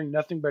 we've been hearing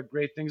nothing but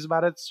great things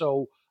about it.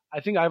 So I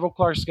think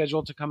Ivoclar is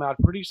scheduled to come out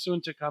pretty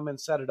soon to come and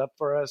set it up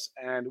for us,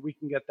 and we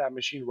can get that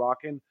machine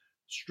rocking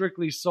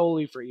strictly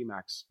solely for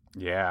Emax.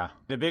 Yeah.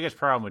 The biggest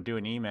problem with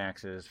doing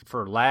Emaxes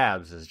for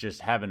labs is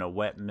just having a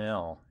wet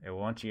mill. And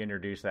once you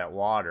introduce that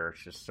water,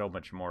 it's just so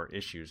much more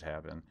issues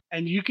happen.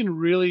 And you can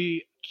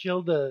really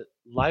kill the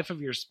life of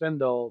your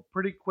spindle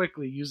pretty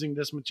quickly using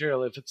this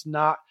material if it's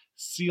not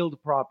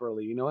sealed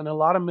properly. You know, and a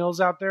lot of mills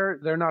out there,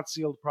 they're not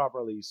sealed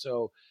properly.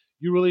 So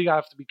you really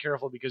have to be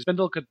careful because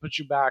spindle could put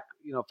you back,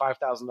 you know,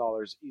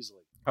 $5,000 easily.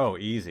 Oh,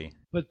 easy.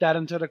 Put that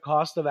into the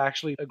cost of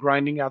actually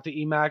grinding out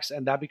the Emax,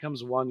 and that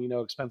becomes one, you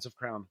know, expensive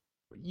crown.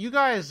 You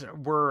guys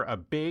were a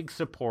big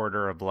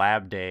supporter of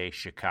Lab Day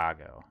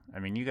Chicago. I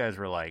mean, you guys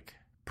were like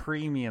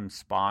premium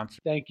sponsor.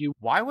 Thank you.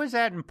 Why was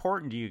that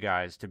important to you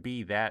guys to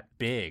be that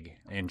big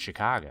in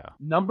Chicago?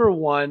 Number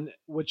one,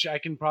 which I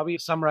can probably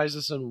summarize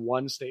this in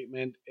one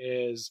statement,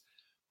 is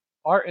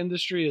our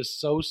industry is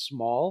so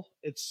small.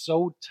 It's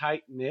so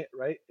tight knit,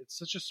 right? It's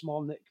such a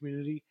small knit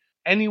community.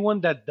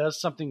 Anyone that does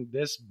something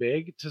this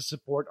big to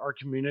support our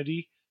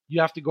community,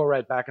 you have to go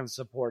right back and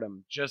support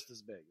them just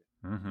as big.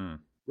 Mm-hmm.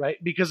 Right?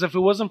 Because if it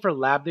wasn't for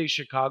Lab Day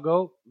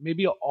Chicago,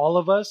 maybe all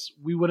of us,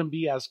 we wouldn't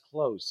be as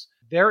close.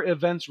 Their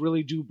events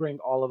really do bring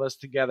all of us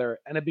together,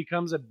 and it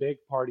becomes a big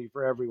party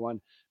for everyone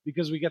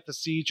because we get to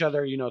see each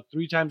other, you know,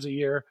 3 times a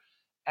year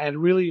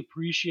and really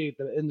appreciate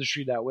the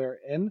industry that we're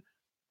in.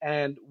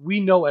 And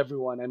we know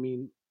everyone. I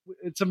mean,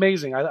 it's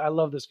amazing. I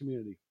love this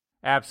community.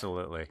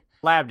 Absolutely.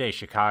 Lab Day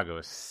Chicago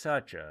is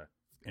such an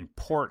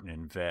important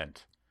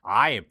event.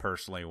 I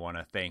personally want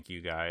to thank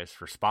you guys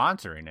for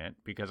sponsoring it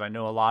because I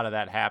know a lot of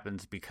that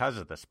happens because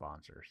of the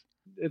sponsors.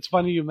 It's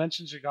funny you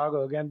mentioned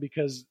Chicago again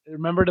because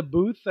remember the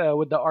booth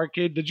with the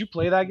arcade? Did you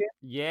play that game?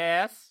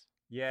 Yes.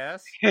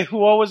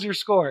 What was your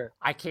score?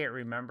 I can't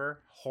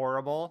remember.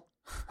 Horrible.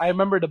 I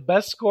remember the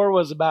best score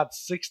was about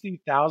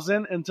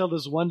 60,000 until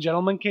this one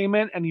gentleman came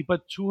in and he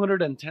put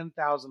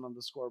 210,000 on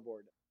the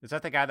scoreboard. Is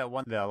that the guy that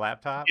won the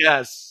laptop?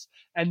 Yes.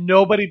 And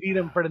nobody beat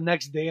him for the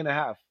next day and a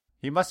half.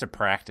 He must have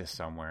practiced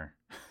somewhere.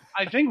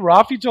 I think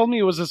Rafi told me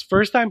it was his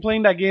first time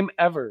playing that game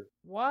ever.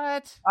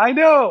 What? I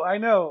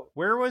know.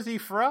 Where was he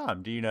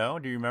from? Do you know?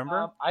 Do you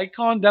remember?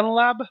 Icon Dental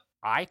Lab.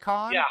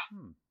 Icon? Yeah.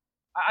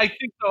 I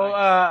think so.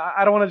 Nice.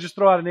 I don't want to just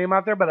throw out a name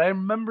out there, but I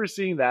remember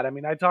seeing that. I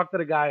mean, I talked to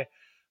the guy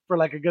for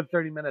like a good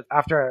 30 minutes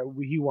after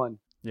he won.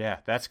 Yeah,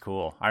 that's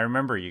cool. I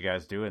remember you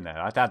guys doing that.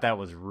 I thought that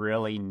was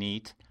really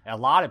neat. A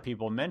lot of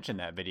people mentioned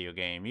that video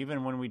game.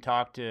 Even when we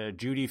talked to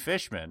Judy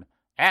Fishman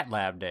at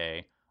Lab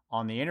Day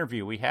on the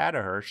interview we had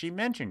of her, she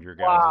mentioned your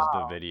guys'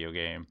 the video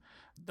game.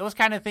 Those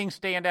kind of things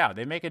stand out.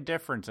 They make a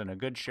difference in a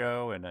good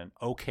show and an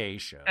okay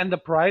show. And the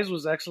prize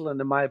was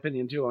excellent in my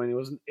opinion too. I mean, it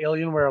was an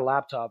Alienware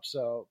laptop,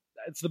 so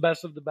it's the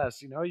best of the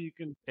best. You know, you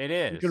can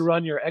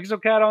run your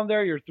Exocad on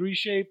there, your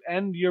 3Shape,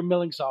 and your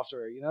milling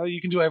software. You know,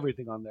 you can do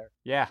everything on there.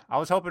 Yeah, I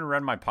was hoping to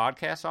run my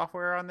podcast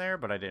software on there,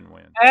 but I didn't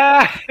win.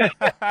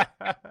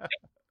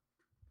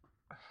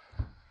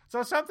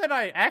 So something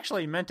I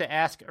actually meant to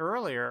ask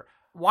earlier,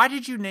 why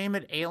did you name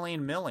it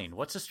Alien Milling?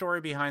 What's the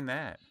story behind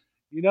that?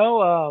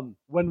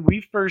 When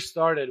we first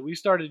started, we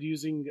started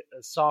using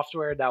a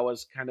software that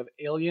was kind of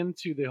alien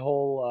to the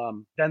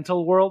whole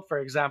dental world. For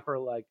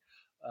example, like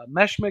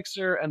Mesh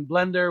Mixer and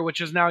Blender,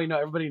 which is now,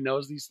 everybody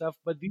knows these stuff.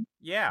 But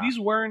these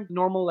weren't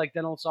normal like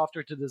dental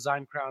software to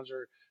design crowns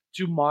or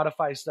to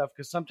modify stuff.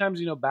 Because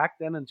sometimes, back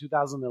then in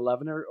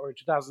 2011 or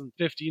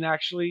 2015,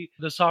 actually,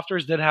 the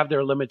softwares did have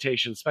their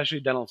limitations,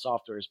 especially dental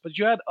softwares. But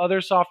you had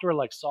other software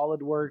like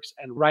SolidWorks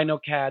and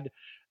RhinoCAD,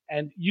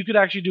 and you could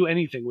actually do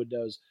anything with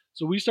those.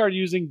 So we started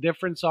using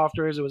different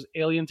softwares. It was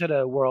alien to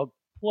the world.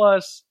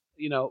 Plus,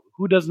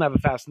 who doesn't have a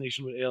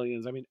fascination with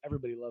aliens? I mean,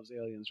 everybody loves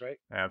aliens, right?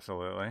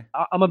 Absolutely.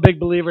 I'm a big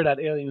believer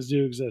that aliens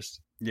do exist.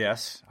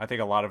 Yes. I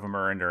think a lot of them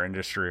are in our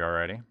industry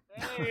already.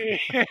 Hey.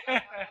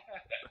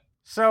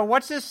 So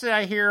what's this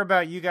I hear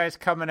about you guys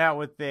coming out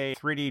with a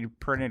 3D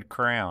printed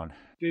crown?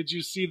 Did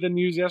you see the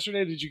news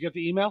yesterday? Did you get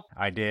the email?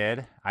 I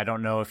did. I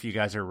don't know if you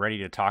guys are ready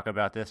to talk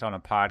about this on a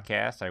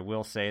podcast. I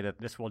will say that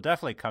this will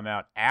definitely come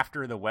out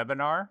after the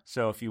webinar.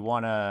 So if you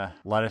want to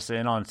let us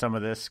in on some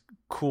of this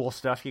cool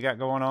stuff you got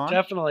going on.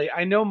 Definitely.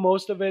 I know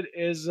most of it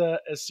is a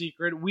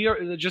secret. We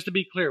are, just to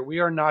be clear, we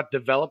are not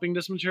developing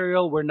this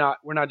material. We're not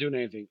doing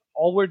anything.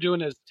 All we're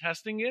doing is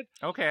testing it.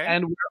 Okay.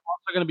 And we're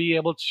also going to be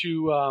able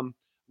to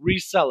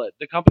resell it.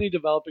 The company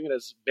developing it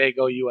is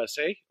Bego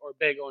USA or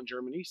Bego in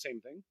Germany,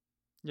 same thing.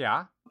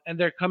 Yeah. And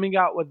they're coming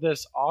out with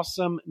this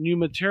awesome new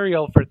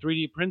material for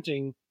 3D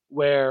printing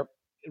where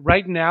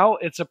right now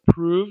it's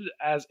approved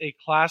as a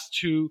class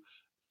 2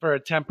 for a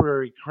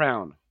temporary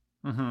crown.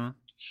 Mm-hmm.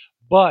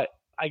 But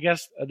I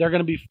guess they're going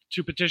to be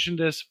to petition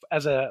this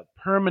as a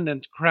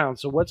permanent crown.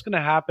 So what's going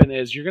to happen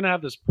is you're going to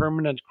have this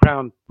permanent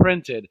crown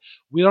printed.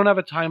 We don't have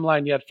a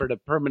timeline yet for the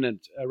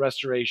permanent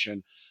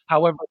restoration.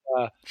 However,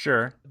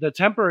 sure, the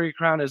temporary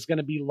crown is going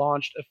to be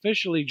launched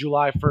officially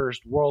July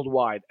 1st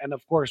worldwide. And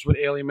of course, with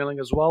Alien Milling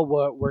as well,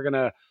 we're going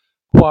to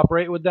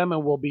cooperate with them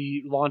and we'll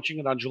be launching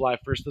it on July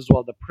 1st as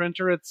well. The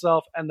printer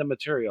itself and the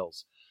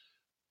materials.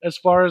 As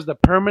far as the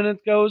permanent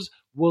goes,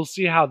 we'll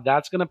see how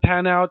that's going to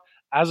pan out.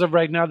 As of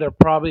right now, they're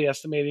probably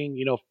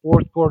estimating,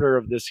 fourth quarter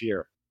of this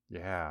year.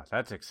 Yeah,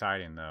 that's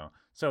exciting though.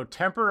 So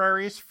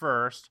temporaries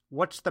first.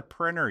 What's the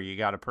printer you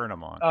got to print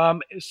them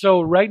on?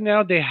 So right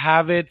now they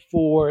have it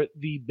for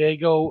the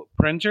Bego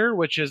printer,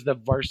 which is the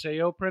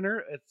Varseo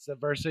printer. It's the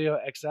Varseo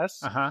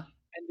XS. Uh-huh.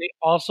 And they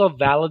also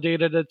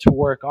validated it to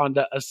work on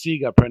the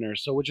Asiga printer,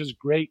 so which is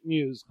great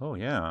news. Oh,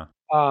 yeah.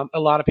 A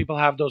lot of people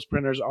have those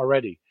printers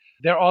already.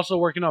 They're also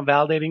working on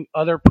validating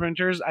other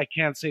printers. I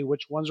can't say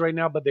which ones right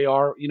now, but they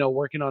are,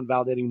 working on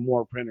validating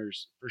more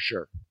printers for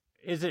sure.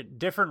 Is it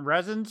different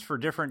resins for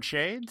different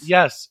shades?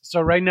 Yes.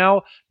 So right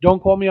now, don't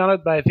quote me on it,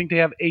 but I think they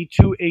have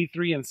A2,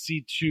 A3, and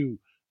C2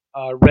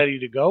 ready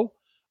to go.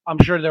 I'm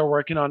sure they're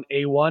working on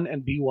A1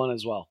 and B1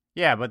 as well.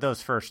 Yeah, but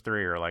those first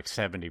three are like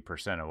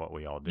 70% of what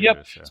we all do.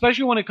 Yep, so.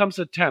 Especially when it comes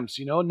to temps.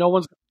 No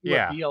one's going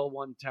to do a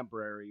BL1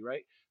 temporary,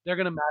 right? They're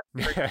going to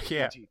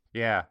match.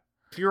 Yeah.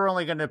 If you're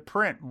only going to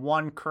print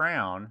one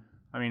crown,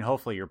 I mean,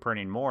 hopefully you're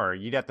printing more.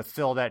 You'd have to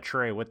fill that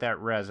tray with that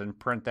resin,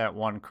 print that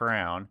one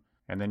crown,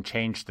 and then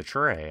change the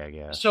tray, I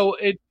guess. So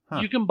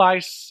you can buy,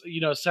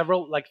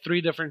 several, like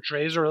 3 different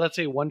trays, or let's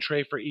say one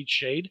tray for each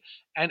shade.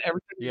 And every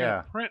time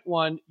you print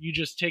one, you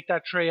just take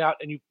that tray out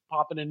and you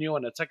pop in a new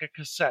one. It's like a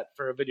cassette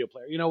for a video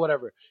player,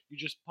 whatever. You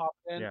just pop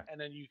it in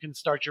and then you can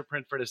start your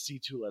print for the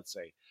C2, let's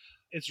say.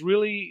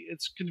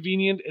 It's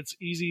convenient. It's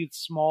easy. It's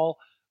small.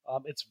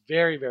 It's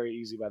very, very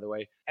easy, by the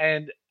way.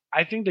 And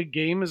I think the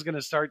game is going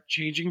to start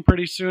changing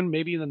pretty soon,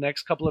 maybe in the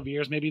next couple of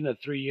years, maybe in the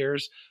 3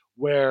 years,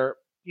 where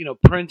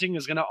printing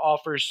is going to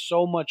offer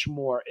so much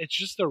more. It's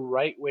just the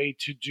right way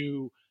to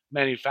do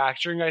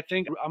manufacturing, I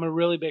think. I'm a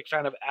really big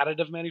fan of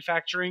additive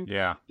manufacturing.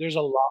 Yeah. There's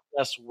a lot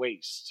less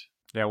waste.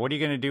 Yeah, what are you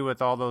going to do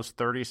with all those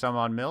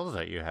 30-some-odd mils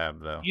that you have,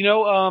 though?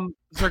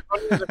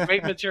 Zirconia is a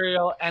great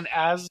material, and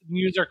as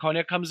new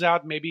zirconia comes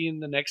out, maybe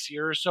in the next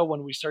year or so,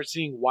 when we start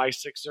seeing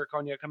Y6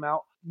 zirconia come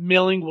out,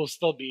 milling will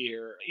still be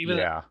here, even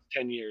in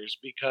 10 years,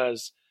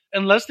 because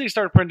unless they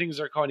start printing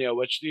zirconia,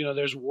 which,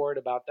 there's word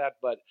about that,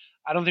 but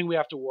I don't think we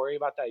have to worry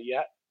about that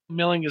yet.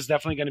 Milling is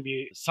definitely going to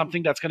be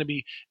something that's going to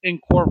be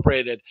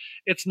incorporated.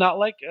 It's not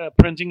like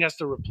printing has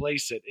to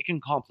replace it. It can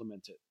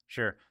complement it.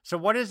 Sure. So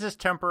what is this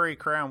temporary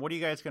crown? What are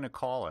you guys going to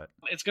call it?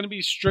 It's going to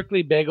be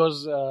strictly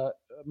Bego's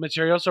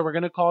material, so we're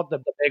going to call it the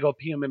Bego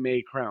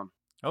PMMA crown.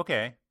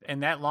 Okay.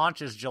 And that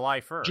launches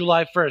July 1st.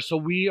 July 1st. So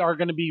we are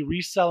going to be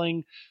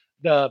reselling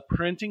the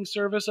printing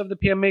service of the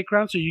PMA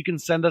crown, so you can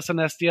send us an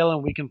STL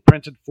and we can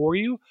print it for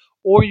you,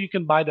 or you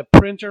can buy the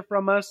printer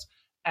from us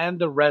and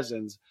the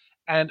resins.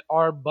 And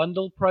our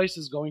bundle price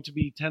is going to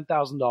be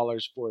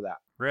 $10,000 for that.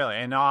 Really?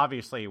 And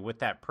obviously, with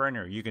that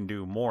printer, you can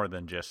do more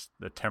than just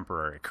the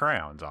temporary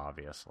crowns,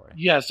 obviously.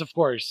 Yes, of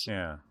course.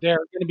 Yeah. They're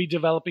going to be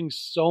developing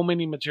so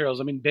many materials.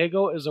 I mean,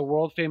 Bego is a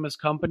world-famous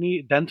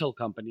company, dental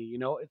company.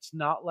 It's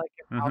not like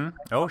an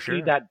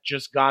company that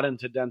just got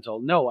into dental.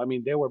 No, I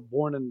mean, they were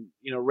born and,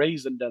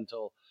 raised in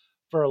dental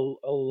for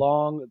a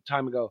long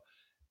time ago.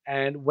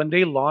 And when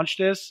they launch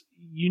this,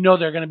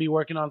 they're going to be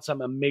working on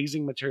some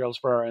amazing materials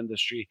for our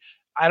industry.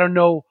 I don't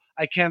know.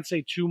 I can't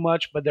say too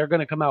much, but they're going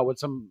to come out with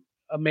some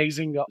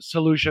amazing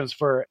solutions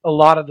for a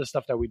lot of the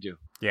stuff that we do.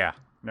 Yeah.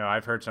 No,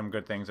 I've heard some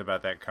good things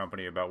about that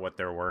company, about what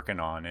they're working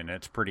on, and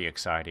it's pretty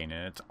exciting.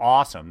 And it's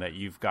awesome that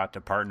you've got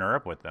to partner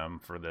up with them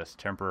for this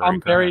temporary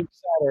I'm very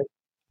excited.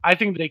 I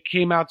think they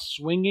came out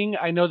swinging.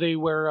 I know they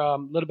were a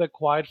little bit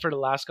quiet for the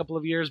last couple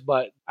of years,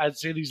 but I'd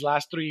say these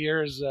last 3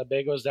 years,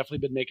 Bago has definitely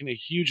been making a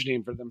huge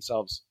name for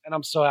themselves. And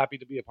I'm so happy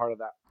to be a part of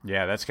that.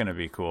 Yeah, that's going to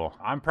be cool.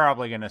 I'm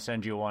probably going to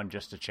send you one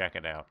just to check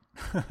it out.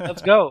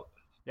 Let's go.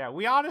 Yeah,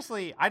 we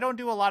honestly, I don't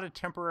do a lot of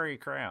temporary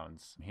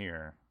crowns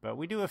here, but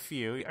we do a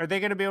few. Are they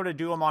going to be able to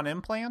do them on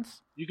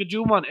implants? You could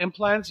do them on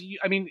implants.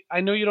 I mean,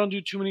 I know you don't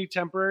do too many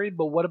temporary,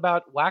 but what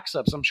about wax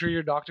ups? I'm sure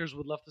your doctors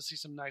would love to see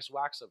some nice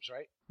wax ups,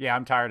 right? Yeah,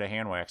 I'm tired of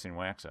hand waxing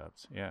wax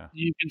ups. Yeah.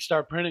 You can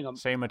start printing them.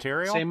 Same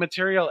material? Same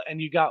material,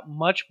 and you got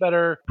much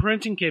better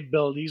printing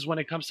capabilities when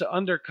it comes to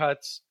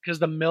undercuts because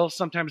the mills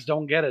sometimes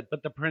don't get it,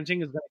 but the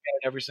printing is going to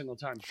get it every single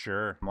time.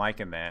 Sure. I'm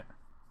liking that.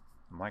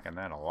 I'm liking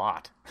that a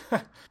lot.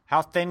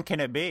 How thin can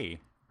it be?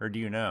 Or do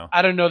you know?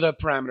 I don't know the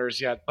parameters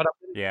yet, but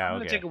I'm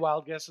going to okay. take a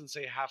wild guess and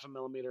say 0.5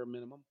 millimeter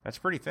minimum. That's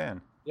pretty thin.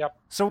 Yep.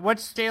 So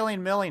what's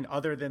Stallion Milling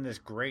other than this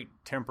great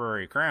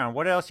temporary crown?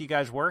 What else are you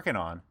guys working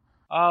on?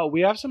 We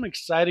have some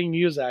exciting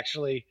news,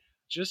 actually.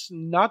 Just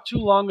not too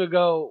long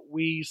ago,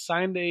 we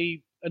signed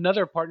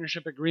another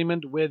partnership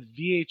agreement with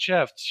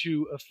VHF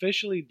to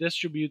officially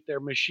distribute their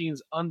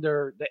machines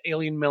under the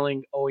Alien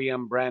Milling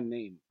OEM brand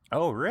name.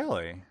 Oh,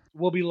 really?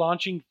 We'll be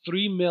launching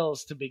 3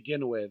 mills to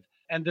begin with.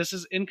 And this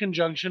is in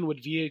conjunction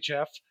with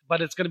VHF,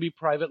 but it's going to be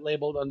private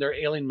labeled under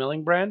Alien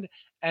Milling brand.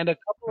 And a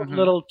couple of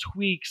little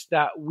tweaks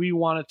that we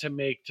wanted to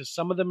make to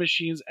some of the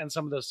machines and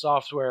some of the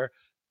software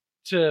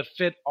to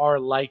fit our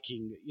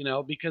liking,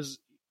 because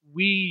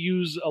we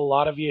use a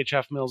lot of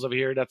VHF mills over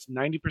here. That's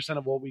 90%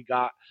 of what we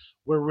got.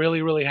 We're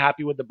really, really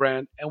happy with the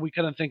brand, and we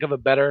couldn't think of a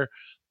better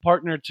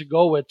partner to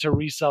go with to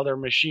resell their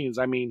machines.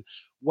 I mean,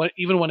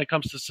 even when it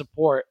comes to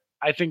support,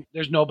 I think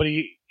there's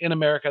nobody in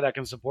America that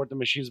can support the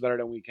machines better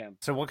than we can.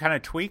 So what kind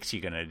of tweaks are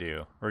you going to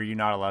do? Or are you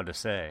not allowed to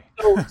say?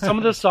 So some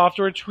of the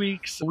software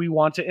tweaks we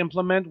want to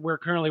implement, we're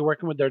currently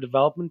working with their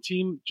development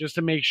team just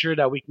to make sure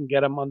that we can get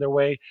them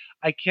underway.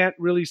 I can't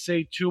really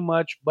say too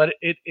much, but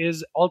it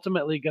is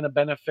ultimately going to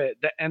benefit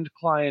the end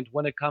client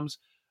when it comes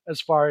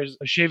as far as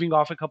shaving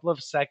off a couple of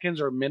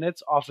seconds or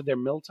minutes off of their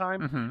mill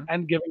time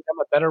and giving them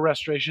a better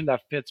restoration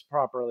that fits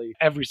properly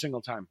every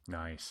single time.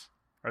 Nice.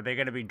 Are they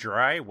going to be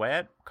dry,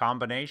 wet,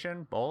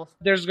 combination, both?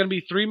 There's going to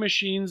be 3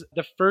 machines.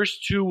 The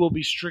first 2 will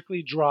be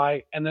strictly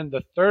dry, and then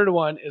the third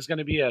one is going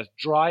to be a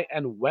dry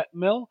and wet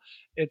mill.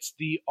 It's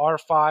the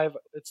R5.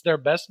 It's their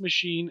best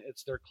machine.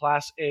 It's their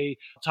Class A.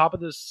 Top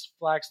of this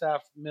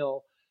Flagstaff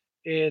mill,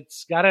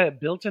 it's got a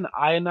built-in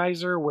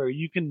ionizer where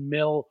you can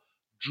mill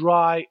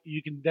dry.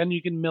 You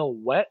can mill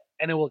wet,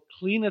 and it will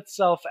clean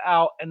itself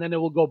out, and then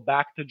it will go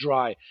back to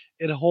dry.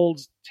 It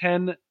holds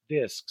 10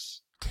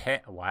 discs.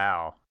 10?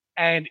 Wow.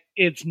 And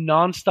it's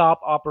nonstop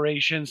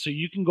operation, so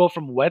you can go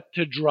from wet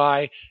to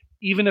dry,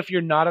 even if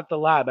you're not at the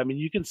lab. I mean,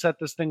 you can set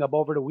this thing up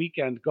over the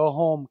weekend, go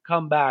home,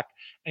 come back,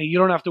 and you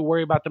don't have to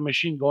worry about the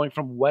machine going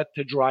from wet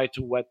to dry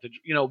to wet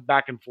to,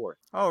 back and forth.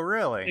 Oh,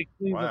 really? It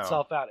cleans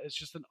itself out. It's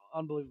just an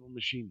unbelievable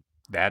machine.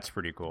 That's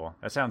pretty cool.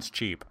 That sounds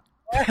cheap.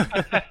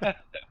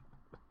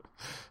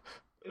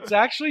 It's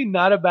actually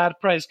not a bad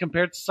price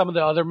compared to some of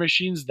the other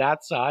machines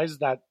that size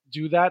that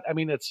do that. I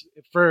mean, it's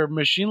for a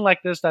machine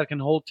like this that can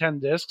hold 10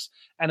 discs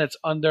and it's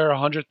under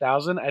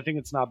 100,000. I think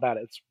it's not bad.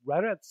 It's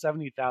right at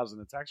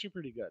 70,000. It's actually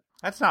pretty good.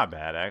 That's not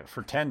bad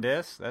for 10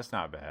 discs. That's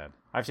not bad.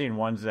 I've seen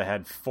ones that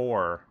had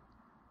 4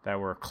 that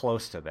were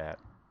close to that.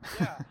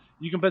 Yeah,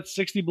 you can put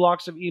 60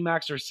 blocks of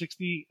Emax or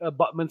 60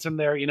 abutments in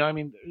there. I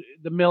mean,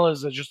 the mill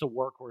is just a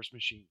workhorse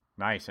machine.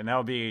 Nice, and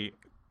that'll be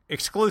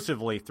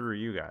exclusively through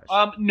you guys.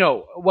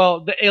 No.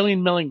 Well, the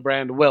Alien Milling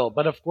brand will,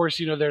 but of course,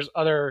 there's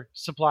other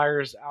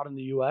suppliers out in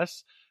the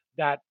U.S.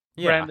 that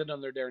branded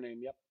under their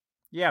name. Yep.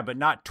 Yeah, but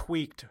not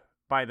tweaked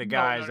by the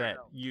guys that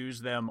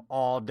use them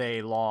all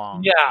day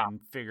long and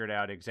figured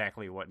out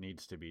exactly what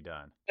needs to be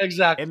done.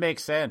 Exactly. It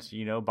makes sense,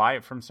 buy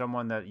it from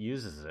someone that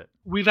uses it.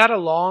 We've had a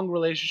long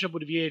relationship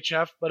with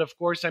VHF, but of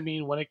course, I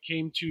mean, when it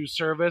came to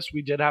service,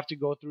 we did have to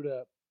go through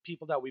the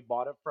people that we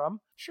bought it from.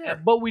 Sure.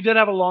 But we did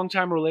have a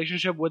long-time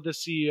relationship with the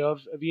CEO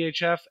of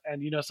VHF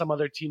and, some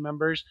other team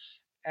members.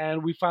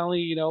 And we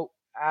finally,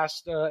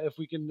 asked if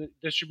we can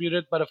distribute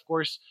it. But of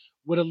course,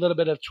 with a little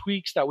bit of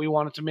tweaks that we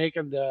wanted to make,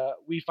 and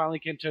we finally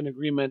came to an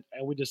agreement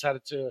and we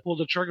decided to pull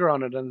the trigger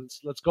on it and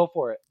let's go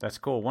for it. That's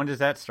cool. When does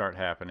that start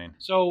happening?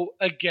 So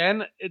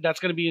again, that's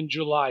going to be in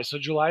July. So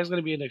July is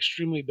going to be an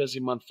extremely busy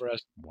month for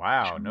us.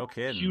 Wow, no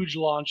kidding. Huge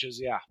launches,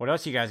 yeah. What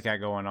else you guys got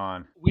going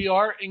on? We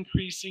are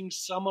increasing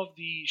some of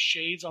the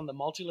shades on the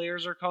multi-layer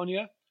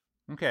zirconia.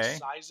 Okay.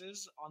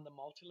 Sizes on the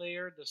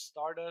multi-layer, the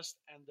Stardust,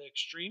 and the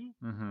Extreme.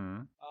 Mm-hmm.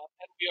 And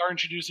we are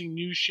introducing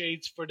new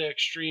shades for the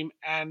Extreme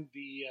and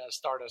the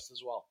Stardust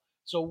as well.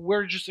 So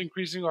we're just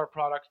increasing our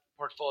product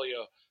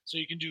portfolio. So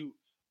you can do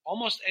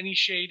almost any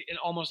shade in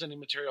almost any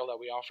material that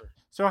we offer.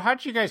 So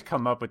how'd you guys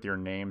come up with your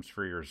names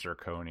for your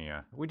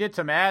zirconia? We did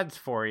some ads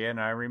for you, and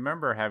I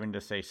remember having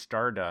to say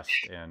Stardust,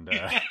 and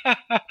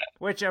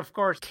which of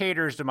course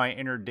caters to my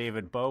inner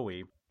David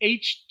Bowie.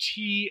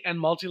 HT and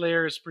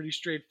multi-layer is pretty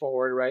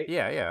straightforward, right?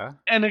 Yeah.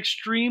 And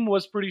extreme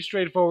was pretty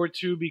straightforward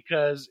too,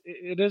 because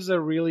it is a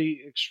really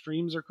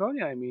extreme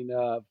zirconia. I mean,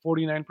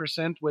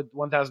 49% with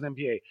 1000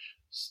 MPa.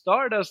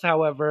 Stardust,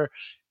 however,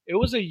 it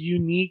was a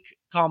unique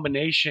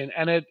combination,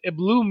 and it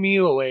blew me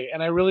away,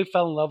 and I really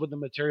fell in love with the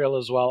material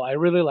as well. I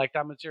really like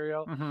that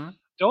material. Mm-hmm.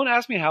 Don't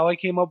ask me how I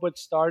came up with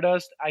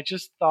Stardust. I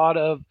just thought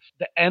of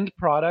the end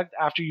product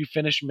after you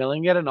finish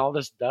milling it and all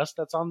this dust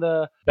that's on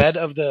the bed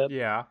of the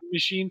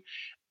machine.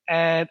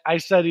 And I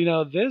said,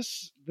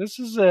 this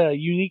is a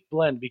unique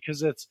blend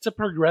because it's a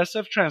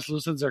progressive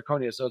translucent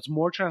zirconia. So it's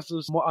more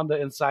translucent on the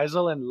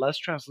incisal and less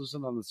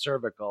translucent on the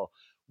cervical,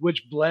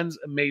 which blends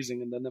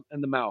amazing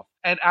in the mouth.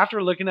 And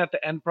after looking at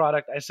the end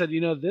product, I said,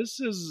 this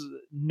is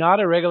not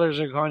a regular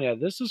zirconia.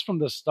 This is from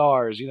the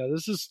stars.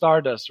 This is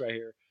Stardust right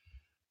here.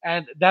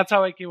 And that's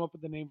how I came up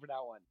with the name for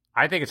that one.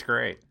 I think it's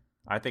great.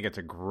 I think it's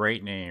a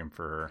great name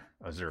for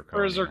a zirconia.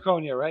 For a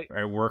zirconia, right?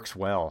 It works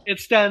well. It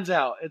stands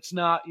out. It's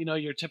not,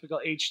 your typical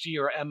HT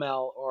or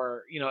ML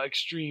or,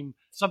 extreme,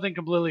 something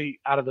completely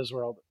out of this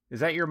world.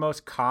 Is that your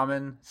most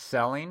common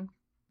selling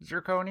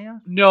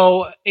zirconia?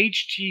 No,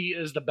 HT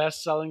is the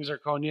best selling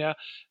zirconia,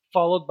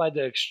 followed by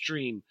the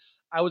extreme.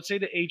 I would say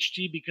the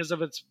HT because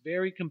of its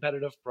very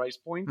competitive price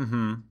point,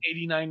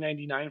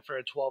 $89.99 for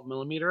a 12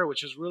 millimeter,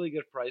 which is really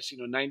good price,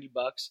 $90.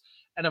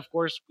 And of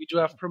course, we do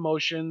have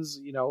promotions,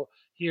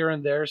 here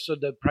and there, so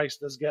the price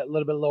does get a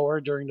little bit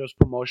lower during those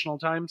promotional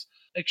times.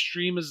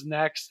 Extreme is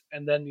next,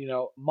 and then,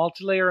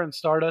 multi-layer and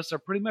Stardust are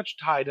pretty much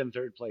tied in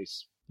third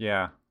place.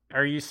 Yeah.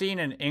 Are you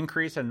seeing an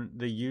increase in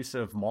the use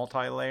of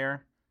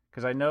multi-layer?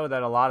 Because I know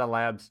that a lot of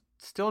labs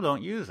still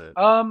don't use it.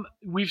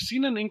 We've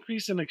seen an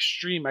increase in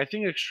Extreme. I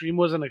think Extreme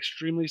was an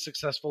extremely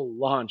successful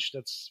launch.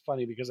 That's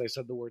funny because I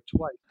said the word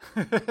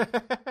twice.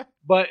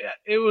 But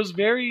it was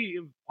very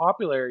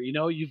popular.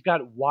 You've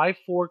got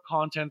Y4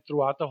 content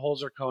throughout the whole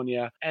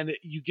zirconia, and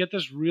you get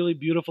this really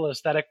beautiful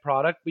aesthetic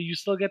product, but you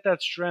still get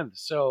that strength.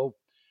 So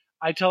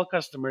I tell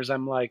customers,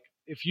 I'm like,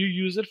 if you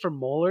use it for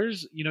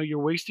molars, you're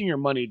wasting your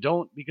money.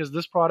 Don't, because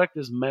this product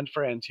is meant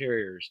for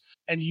anteriors,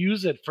 and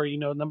use it for,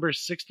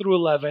 numbers 6 through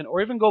 11,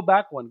 or even go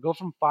back one, go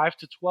from 5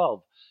 to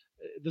 12.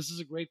 This is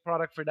a great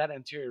product for that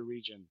anterior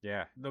region.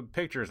 Yeah. The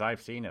pictures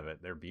I've seen of it,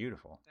 they're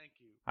beautiful. Thank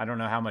you. I don't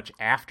know how much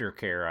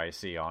aftercare I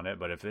see on it,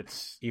 but if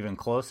it's even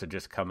close to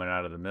just coming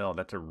out of the mill,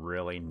 that's a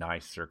really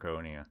nice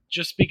zirconia.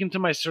 Just speaking to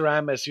my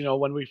ceramist,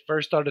 when we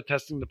first started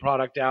testing the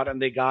product out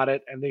and they got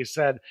it and they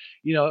said,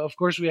 of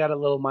course we had a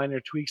little minor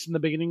tweaks in the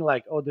beginning,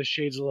 like, oh, this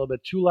shade's a little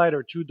bit too light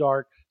or too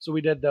dark. So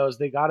we did those.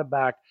 They got it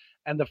back.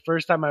 And the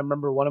first time I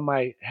remember one of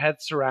my head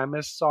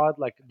ceramists saw it,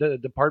 like the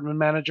department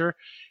manager,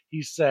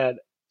 he said,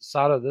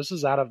 Sato, this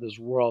is out of this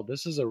world.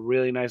 This is a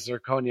really nice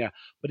zirconia.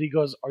 But he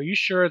goes, are you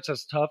sure it's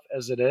as tough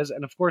as it is?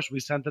 And of course, we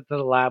sent it to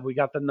the lab. We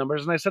got the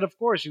numbers. And I said, of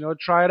course,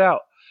 try it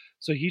out.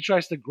 So he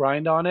tries to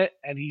grind on it.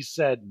 And he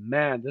said,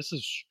 man, this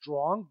is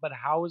strong. But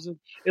how is it?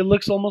 It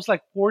looks almost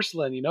like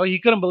porcelain. He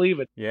couldn't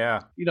believe it. Yeah.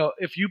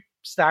 If you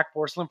stack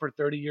porcelain for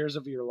 30 years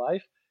of your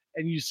life,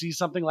 and you see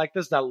something like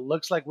this that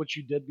looks like what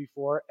you did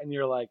before, and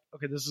you're like,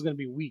 okay, this is going to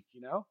be weak,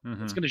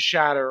 It's going to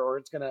shatter, or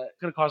it's going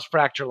to cause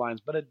fracture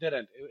lines, but it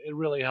didn't. It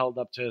really held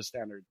up to his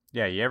standard.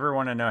 Yeah, you ever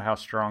want to know how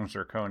strong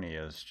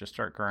zirconia is, just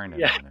start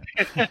grinding on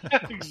it.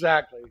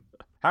 Exactly.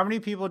 How many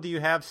people do you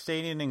have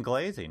staining and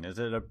glazing? Is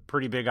it a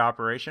pretty big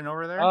operation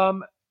over there?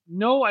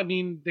 No, I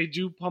mean, they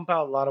do pump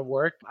out a lot of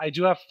work. I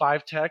do have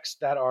 5 techs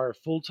that are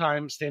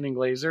full-time staining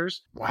glazers.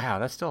 Wow,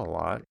 that's still a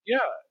lot. Yeah.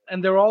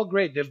 And they're all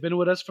great. They've been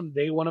with us from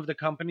day one of the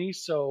company.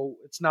 So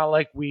it's not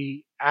like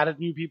we added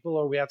new people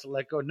or we had to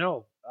let go.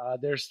 No,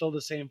 they're still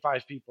the same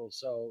 5 people.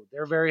 So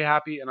they're very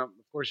happy. And of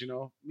course,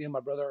 me and my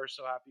brother are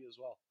so happy as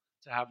well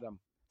to have them.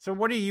 So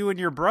what do you and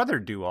your brother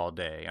do all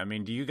day? I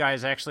mean, do you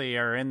guys actually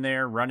are in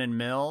there running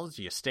mills?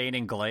 You stain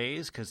and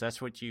glaze? Because that's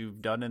what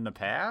you've done in the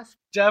past?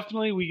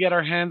 Definitely, we get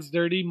our hands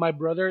dirty. My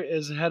brother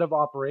is head of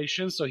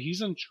operations, so he's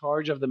in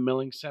charge of the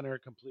milling center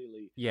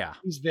completely. Yeah.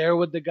 He's there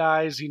with the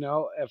guys,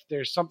 if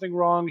there's something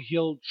wrong,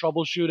 he'll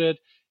troubleshoot it.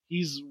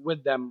 He's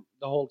with them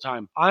the whole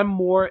time. I'm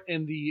more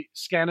in the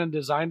scan and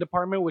design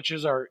department, which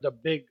is the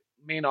big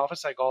main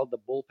office. I call it the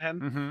bullpen.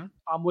 Mm-hmm.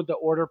 I'm with the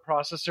order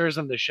processors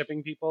and the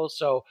shipping people.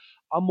 So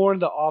I'm more in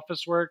the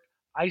office work.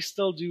 I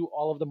still do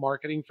all of the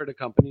marketing for the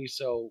company.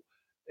 So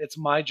it's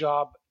my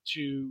job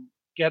to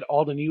get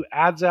all the new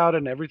ads out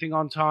and everything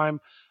on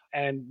time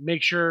and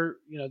make sure,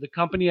 the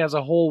company as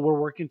a whole, we're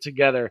working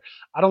together.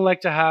 I don't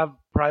like to have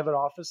private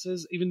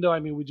offices, even though,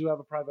 we do have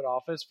a private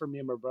office for me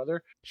and my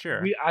brother.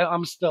 Sure.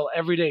 I'm still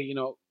every day,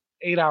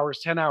 8 hours,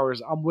 10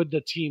 hours, I'm with the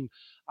team.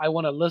 I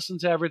want to listen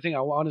to everything.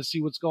 I want to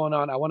see what's going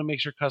on. I want to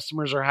make sure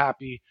customers are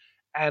happy.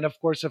 And of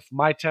course, if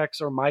my techs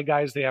or my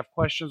guys, they have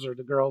questions, or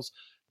the girls,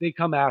 they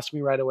come ask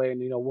me right away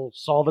and, we'll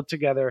solve it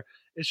together.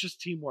 It's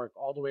just teamwork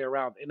all the way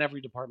around in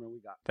every department we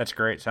got. That's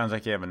great. Sounds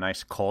like you have a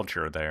nice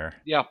culture there.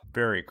 Yeah.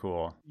 Very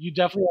cool. You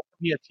definitely have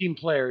to be a team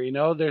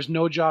player, There's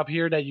no job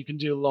here that you can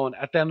do alone.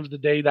 At the end of the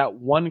day, that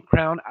one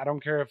crown, I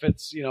don't care if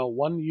it's,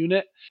 one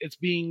unit, it's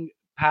being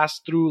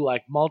passed through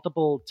like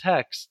multiple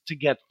techs to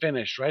get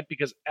finished, right?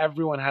 Because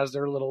everyone has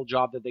their little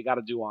job that they got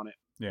to do on it.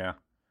 Yeah.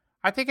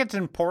 I think it's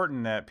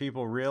important that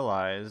people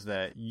realize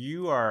that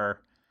you are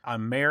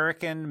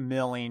American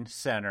Milling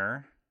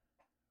Center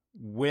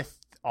with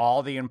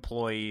all the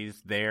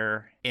employees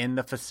there in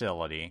the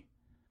facility,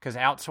 because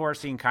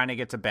outsourcing kind of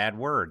gets a bad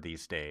word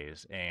these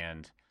days,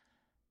 and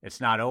it's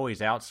not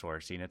always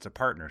outsourcing, it's a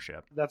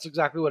partnership. That's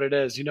exactly what it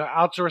is.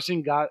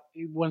 Outsourcing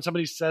when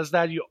somebody says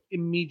that, you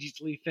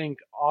immediately think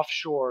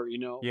offshore,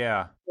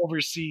 yeah,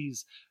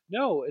 overseas.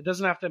 No, it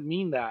doesn't have to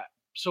mean that.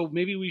 So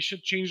maybe we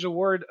should change the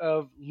word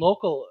of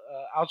local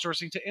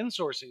outsourcing to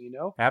insourcing,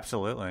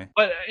 Absolutely.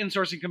 But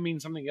insourcing can mean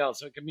something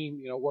else. It can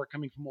mean, work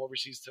coming from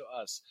overseas to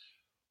us,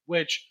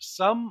 which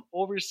some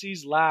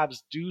overseas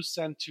labs do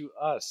send to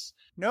us.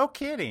 No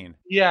kidding.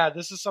 Yeah,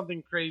 this is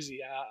something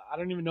crazy. I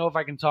don't even know if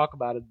I can talk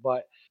about it, but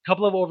a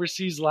couple of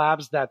overseas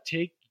labs that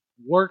take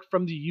work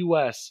from the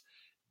U.S.,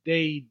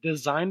 they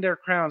design their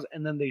crowns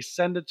and then they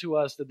send it to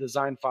us, the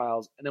design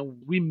files, and then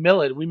we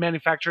mill it. We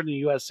manufacture it in the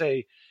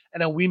USA,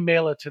 and then we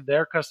mail it to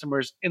their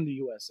customers in the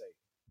USA.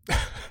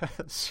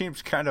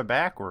 Seems kind of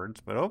backwards,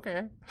 but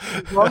okay.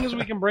 As long as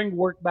we can bring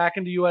work back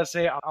into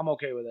USA, I'm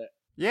okay with it.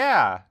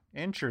 Yeah,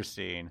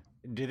 interesting.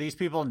 Do these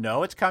people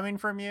know it's coming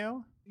from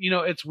you?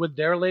 It's with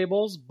their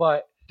labels,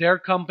 but their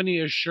company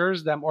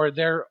assures them, or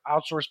their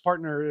outsourced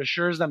partner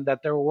assures them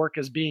that their work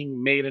is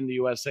being made in the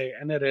USA,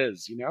 and it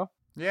is,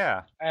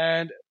 Yeah.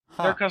 And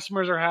their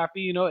customers are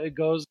happy, it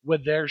goes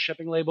with their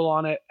shipping label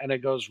on it, and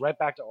it goes right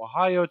back to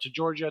Ohio, to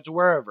Georgia, to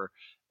wherever,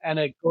 and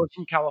it goes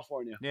from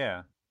California.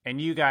 Yeah. And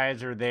you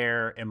guys are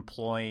there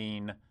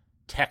employing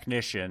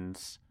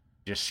technicians,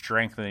 just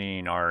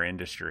strengthening our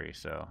industry.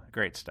 So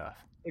great stuff.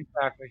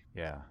 Exactly.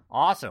 Yeah.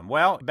 Awesome.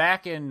 Well,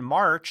 back in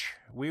March,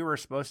 we were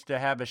supposed to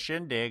have a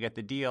shindig at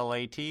the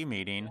DLAT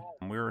meeting.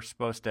 We were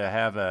supposed to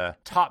have a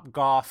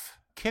Topgolf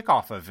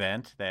kickoff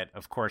event that,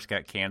 of course,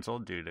 got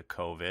canceled due to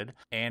COVID.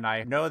 And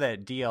I know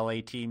that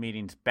DLAT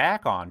meeting's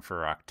back on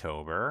for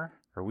October.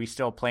 Are we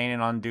still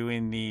planning on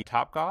doing the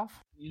Topgolf?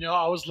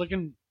 I was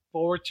looking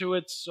forward to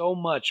it so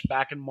much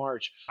back in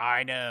March.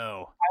 I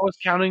know. I was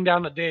counting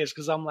down the days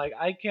because I'm like,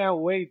 I can't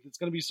wait. It's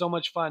going to be so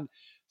much fun.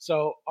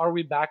 So are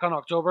we back on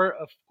October?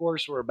 Of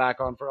course we're back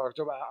on for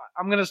October.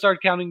 I'm going to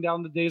start counting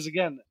down the days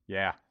again.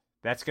 Yeah,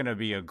 that's going to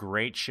be a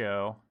great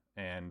show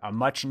and a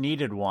much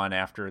needed one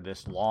after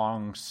this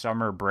long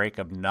summer break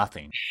of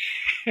nothing.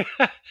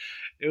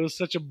 It was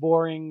such a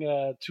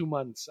boring 2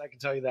 months, I can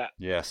tell you that.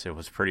 Yes, it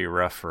was pretty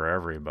rough for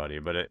everybody,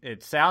 but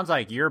it sounds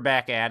like you're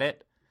back at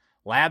it.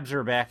 Labs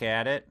are back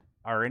at it.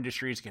 Our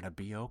industry is going to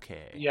be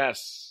okay.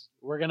 Yes.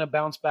 We're going to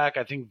bounce back,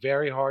 I think,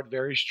 very hard,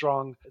 very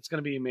strong. It's going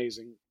to be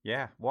amazing.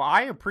 Yeah. Well,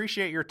 I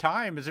appreciate your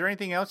time. Is there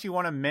anything else you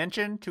want to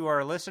mention to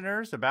our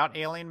listeners about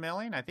Alien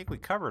Milling? I think we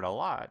covered a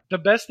lot. The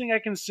best thing I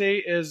can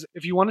say is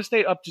if you want to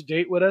stay up to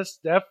date with us,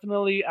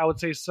 definitely, I would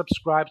say,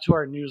 subscribe to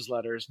our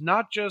newsletters.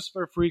 Not just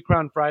for Free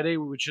Crown Friday,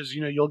 which is,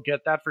 you'll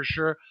get that for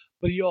sure,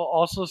 but you'll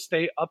also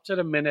stay up to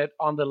the minute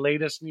on the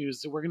latest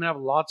news. We're going to have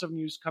lots of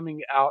news coming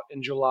out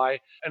in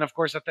July. And of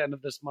course, at the end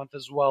of this month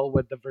as well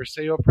with the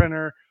Versailles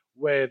printer,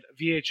 with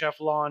VHF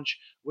launch,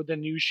 with the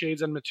new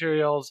shades and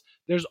materials.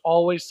 There's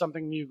always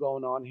something new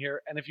going on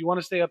here. And if you want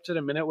to stay up to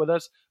the minute with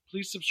us,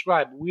 please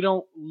subscribe. We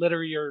don't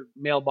litter your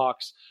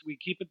mailbox. We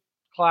keep it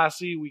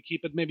classy. We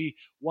keep it maybe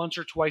once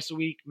or twice a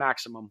week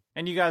maximum.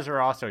 And you guys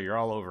are also, you're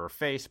all over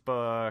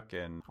Facebook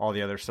and all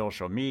the other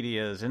social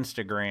medias,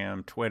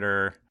 Instagram,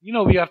 Twitter.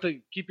 We have to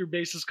keep your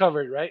bases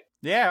covered, right?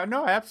 Yeah,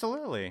 no,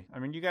 absolutely. I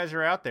mean, you guys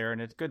are out there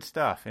and it's good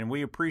stuff. And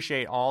we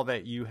appreciate all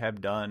that you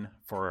have done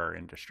for our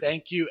industry.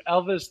 Thank you.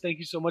 Elvis, thank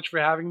you so much for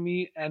having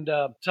me. And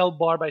tell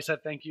Barb I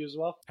said thank you as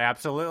well.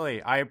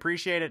 Absolutely. I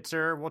appreciate it,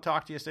 sir. We'll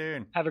talk to you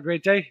soon. Have a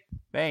great day.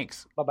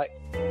 Thanks. Bye-bye.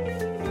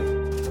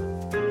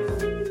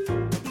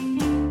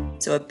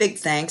 So a big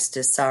thanks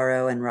to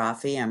Saro and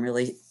Rafi. I'm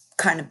really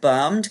kind of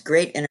bummed.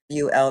 Great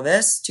interview,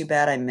 Elvis. Too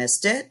bad I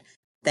missed it.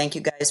 Thank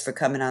you guys for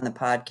coming on the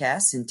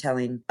podcast and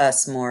telling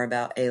us more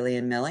about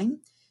Alien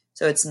Milling.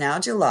 So it's now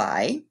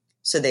July,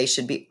 so they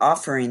should be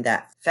offering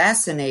that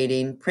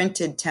fascinating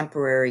printed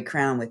temporary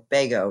crown with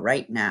Bego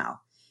right now.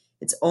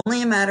 It's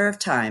only a matter of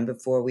time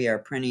before we are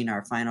printing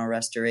our final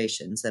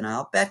restorations, and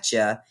I'll bet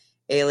you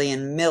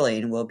Alien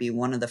Milling will be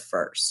one of the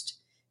first.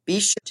 Be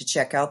sure to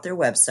check out their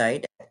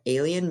website at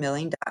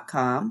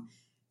alienmilling.com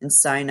and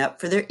sign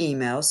up for their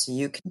email so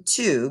you can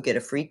too get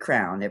a free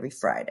crown every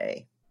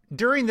Friday.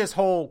 During this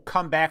whole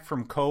comeback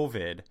from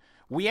COVID,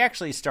 we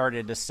actually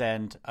started to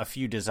send a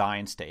few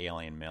designs to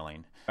Alien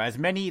Milling. As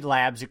many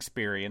labs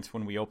experienced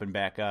when we opened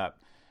back up,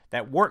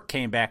 that work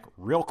came back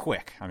real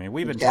quick. I mean,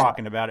 we've been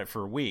talking about it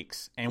for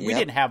weeks, and we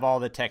didn't have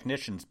all the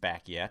technicians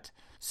back yet.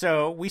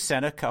 So we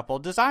sent a couple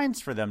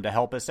designs for them to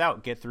help us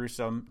out, get through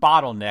some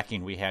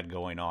bottlenecking we had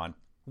going on.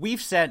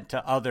 we've sent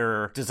to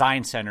other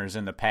design centers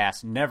in the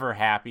past, never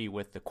happy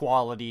with the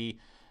quality,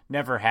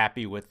 never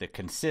happy with the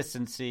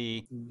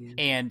consistency. Mm-hmm.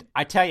 And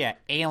I tell you,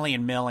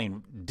 Alien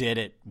Milling did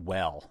it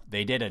well.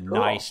 They did a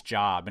nice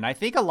job. And I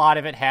think a lot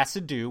of it has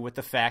to do with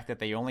the fact that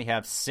they only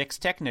have 6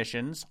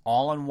 technicians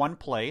all in one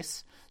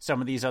place.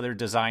 Some of these other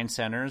design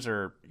centers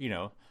are,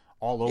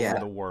 all over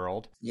the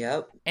world.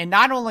 Yep. And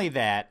not only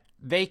that,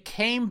 they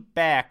came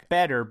back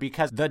better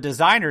because the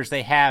designers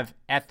they have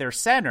at their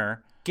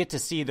center get to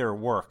see their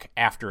work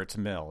after it's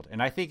milled.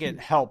 And I think it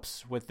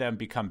helps with them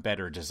become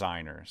better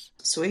designers.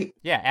 Sweet.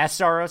 Yeah, as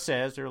Saro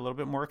says, they're a little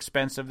bit more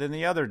expensive than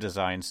the other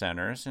design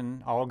centers,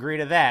 and I'll agree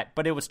to that,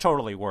 but it was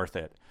totally worth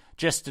it.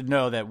 Just to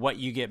know that what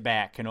you get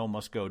back can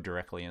almost go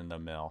directly in the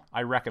mill.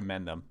 I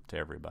recommend them to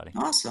everybody.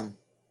 Awesome.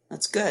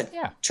 That's good.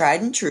 Yeah.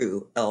 Tried and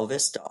true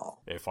Elvis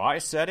Doll. If I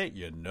said it,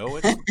 you know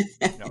it.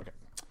 Okay.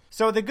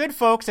 So the good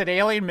folks at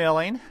Alien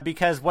Milling,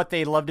 because what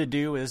they love to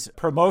do is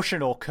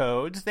promotional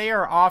codes, they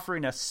are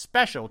offering a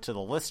special to the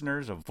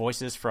listeners of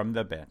Voices from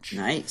the Bench.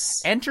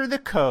 Nice. Enter the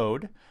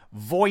code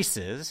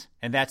VOICES,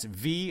 and that's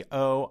VOICES,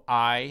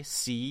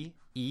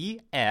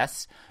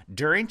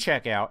 during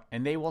checkout,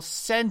 and they will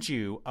send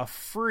you a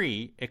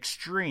free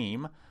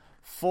Extreme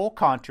full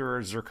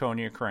contour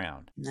zirconia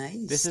crown.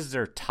 Nice. This is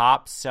their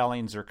top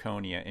selling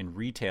zirconia and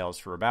retails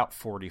for about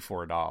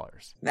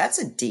 $44. That's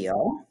a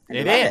deal.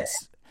 It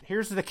is.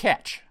 Here's the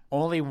catch.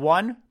 Only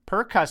one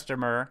per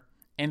customer,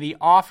 and the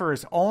offer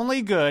is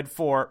only good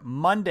for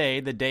Monday,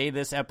 the day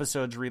this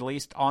episode's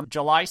released on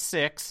July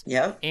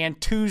 6th,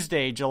 and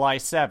Tuesday, July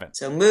 7th.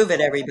 So move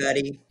it,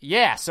 everybody.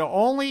 Yeah, so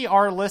only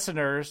our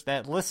listeners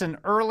that listen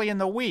early in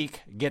the week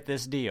get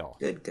this deal.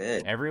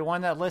 Good.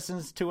 Everyone that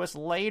listens to us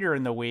later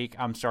in the week,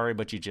 I'm sorry,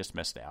 but you just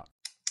missed out.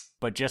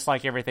 But just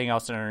like everything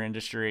else in our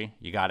industry,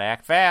 you got to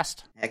act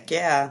fast. Heck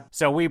yeah.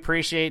 So we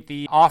appreciate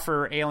the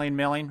offer, Alien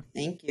Milling.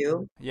 Thank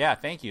you. Yeah,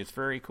 thank you. It's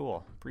very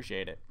cool.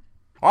 Appreciate it.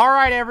 All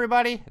right,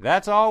 everybody.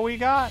 That's all we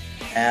got.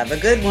 Have a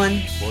good one.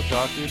 We'll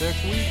talk to you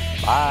next week.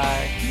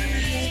 Bye.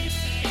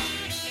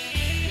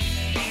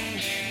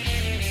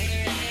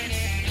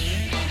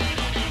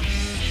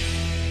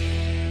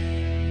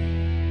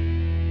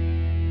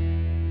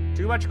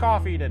 Too much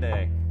coffee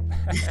today.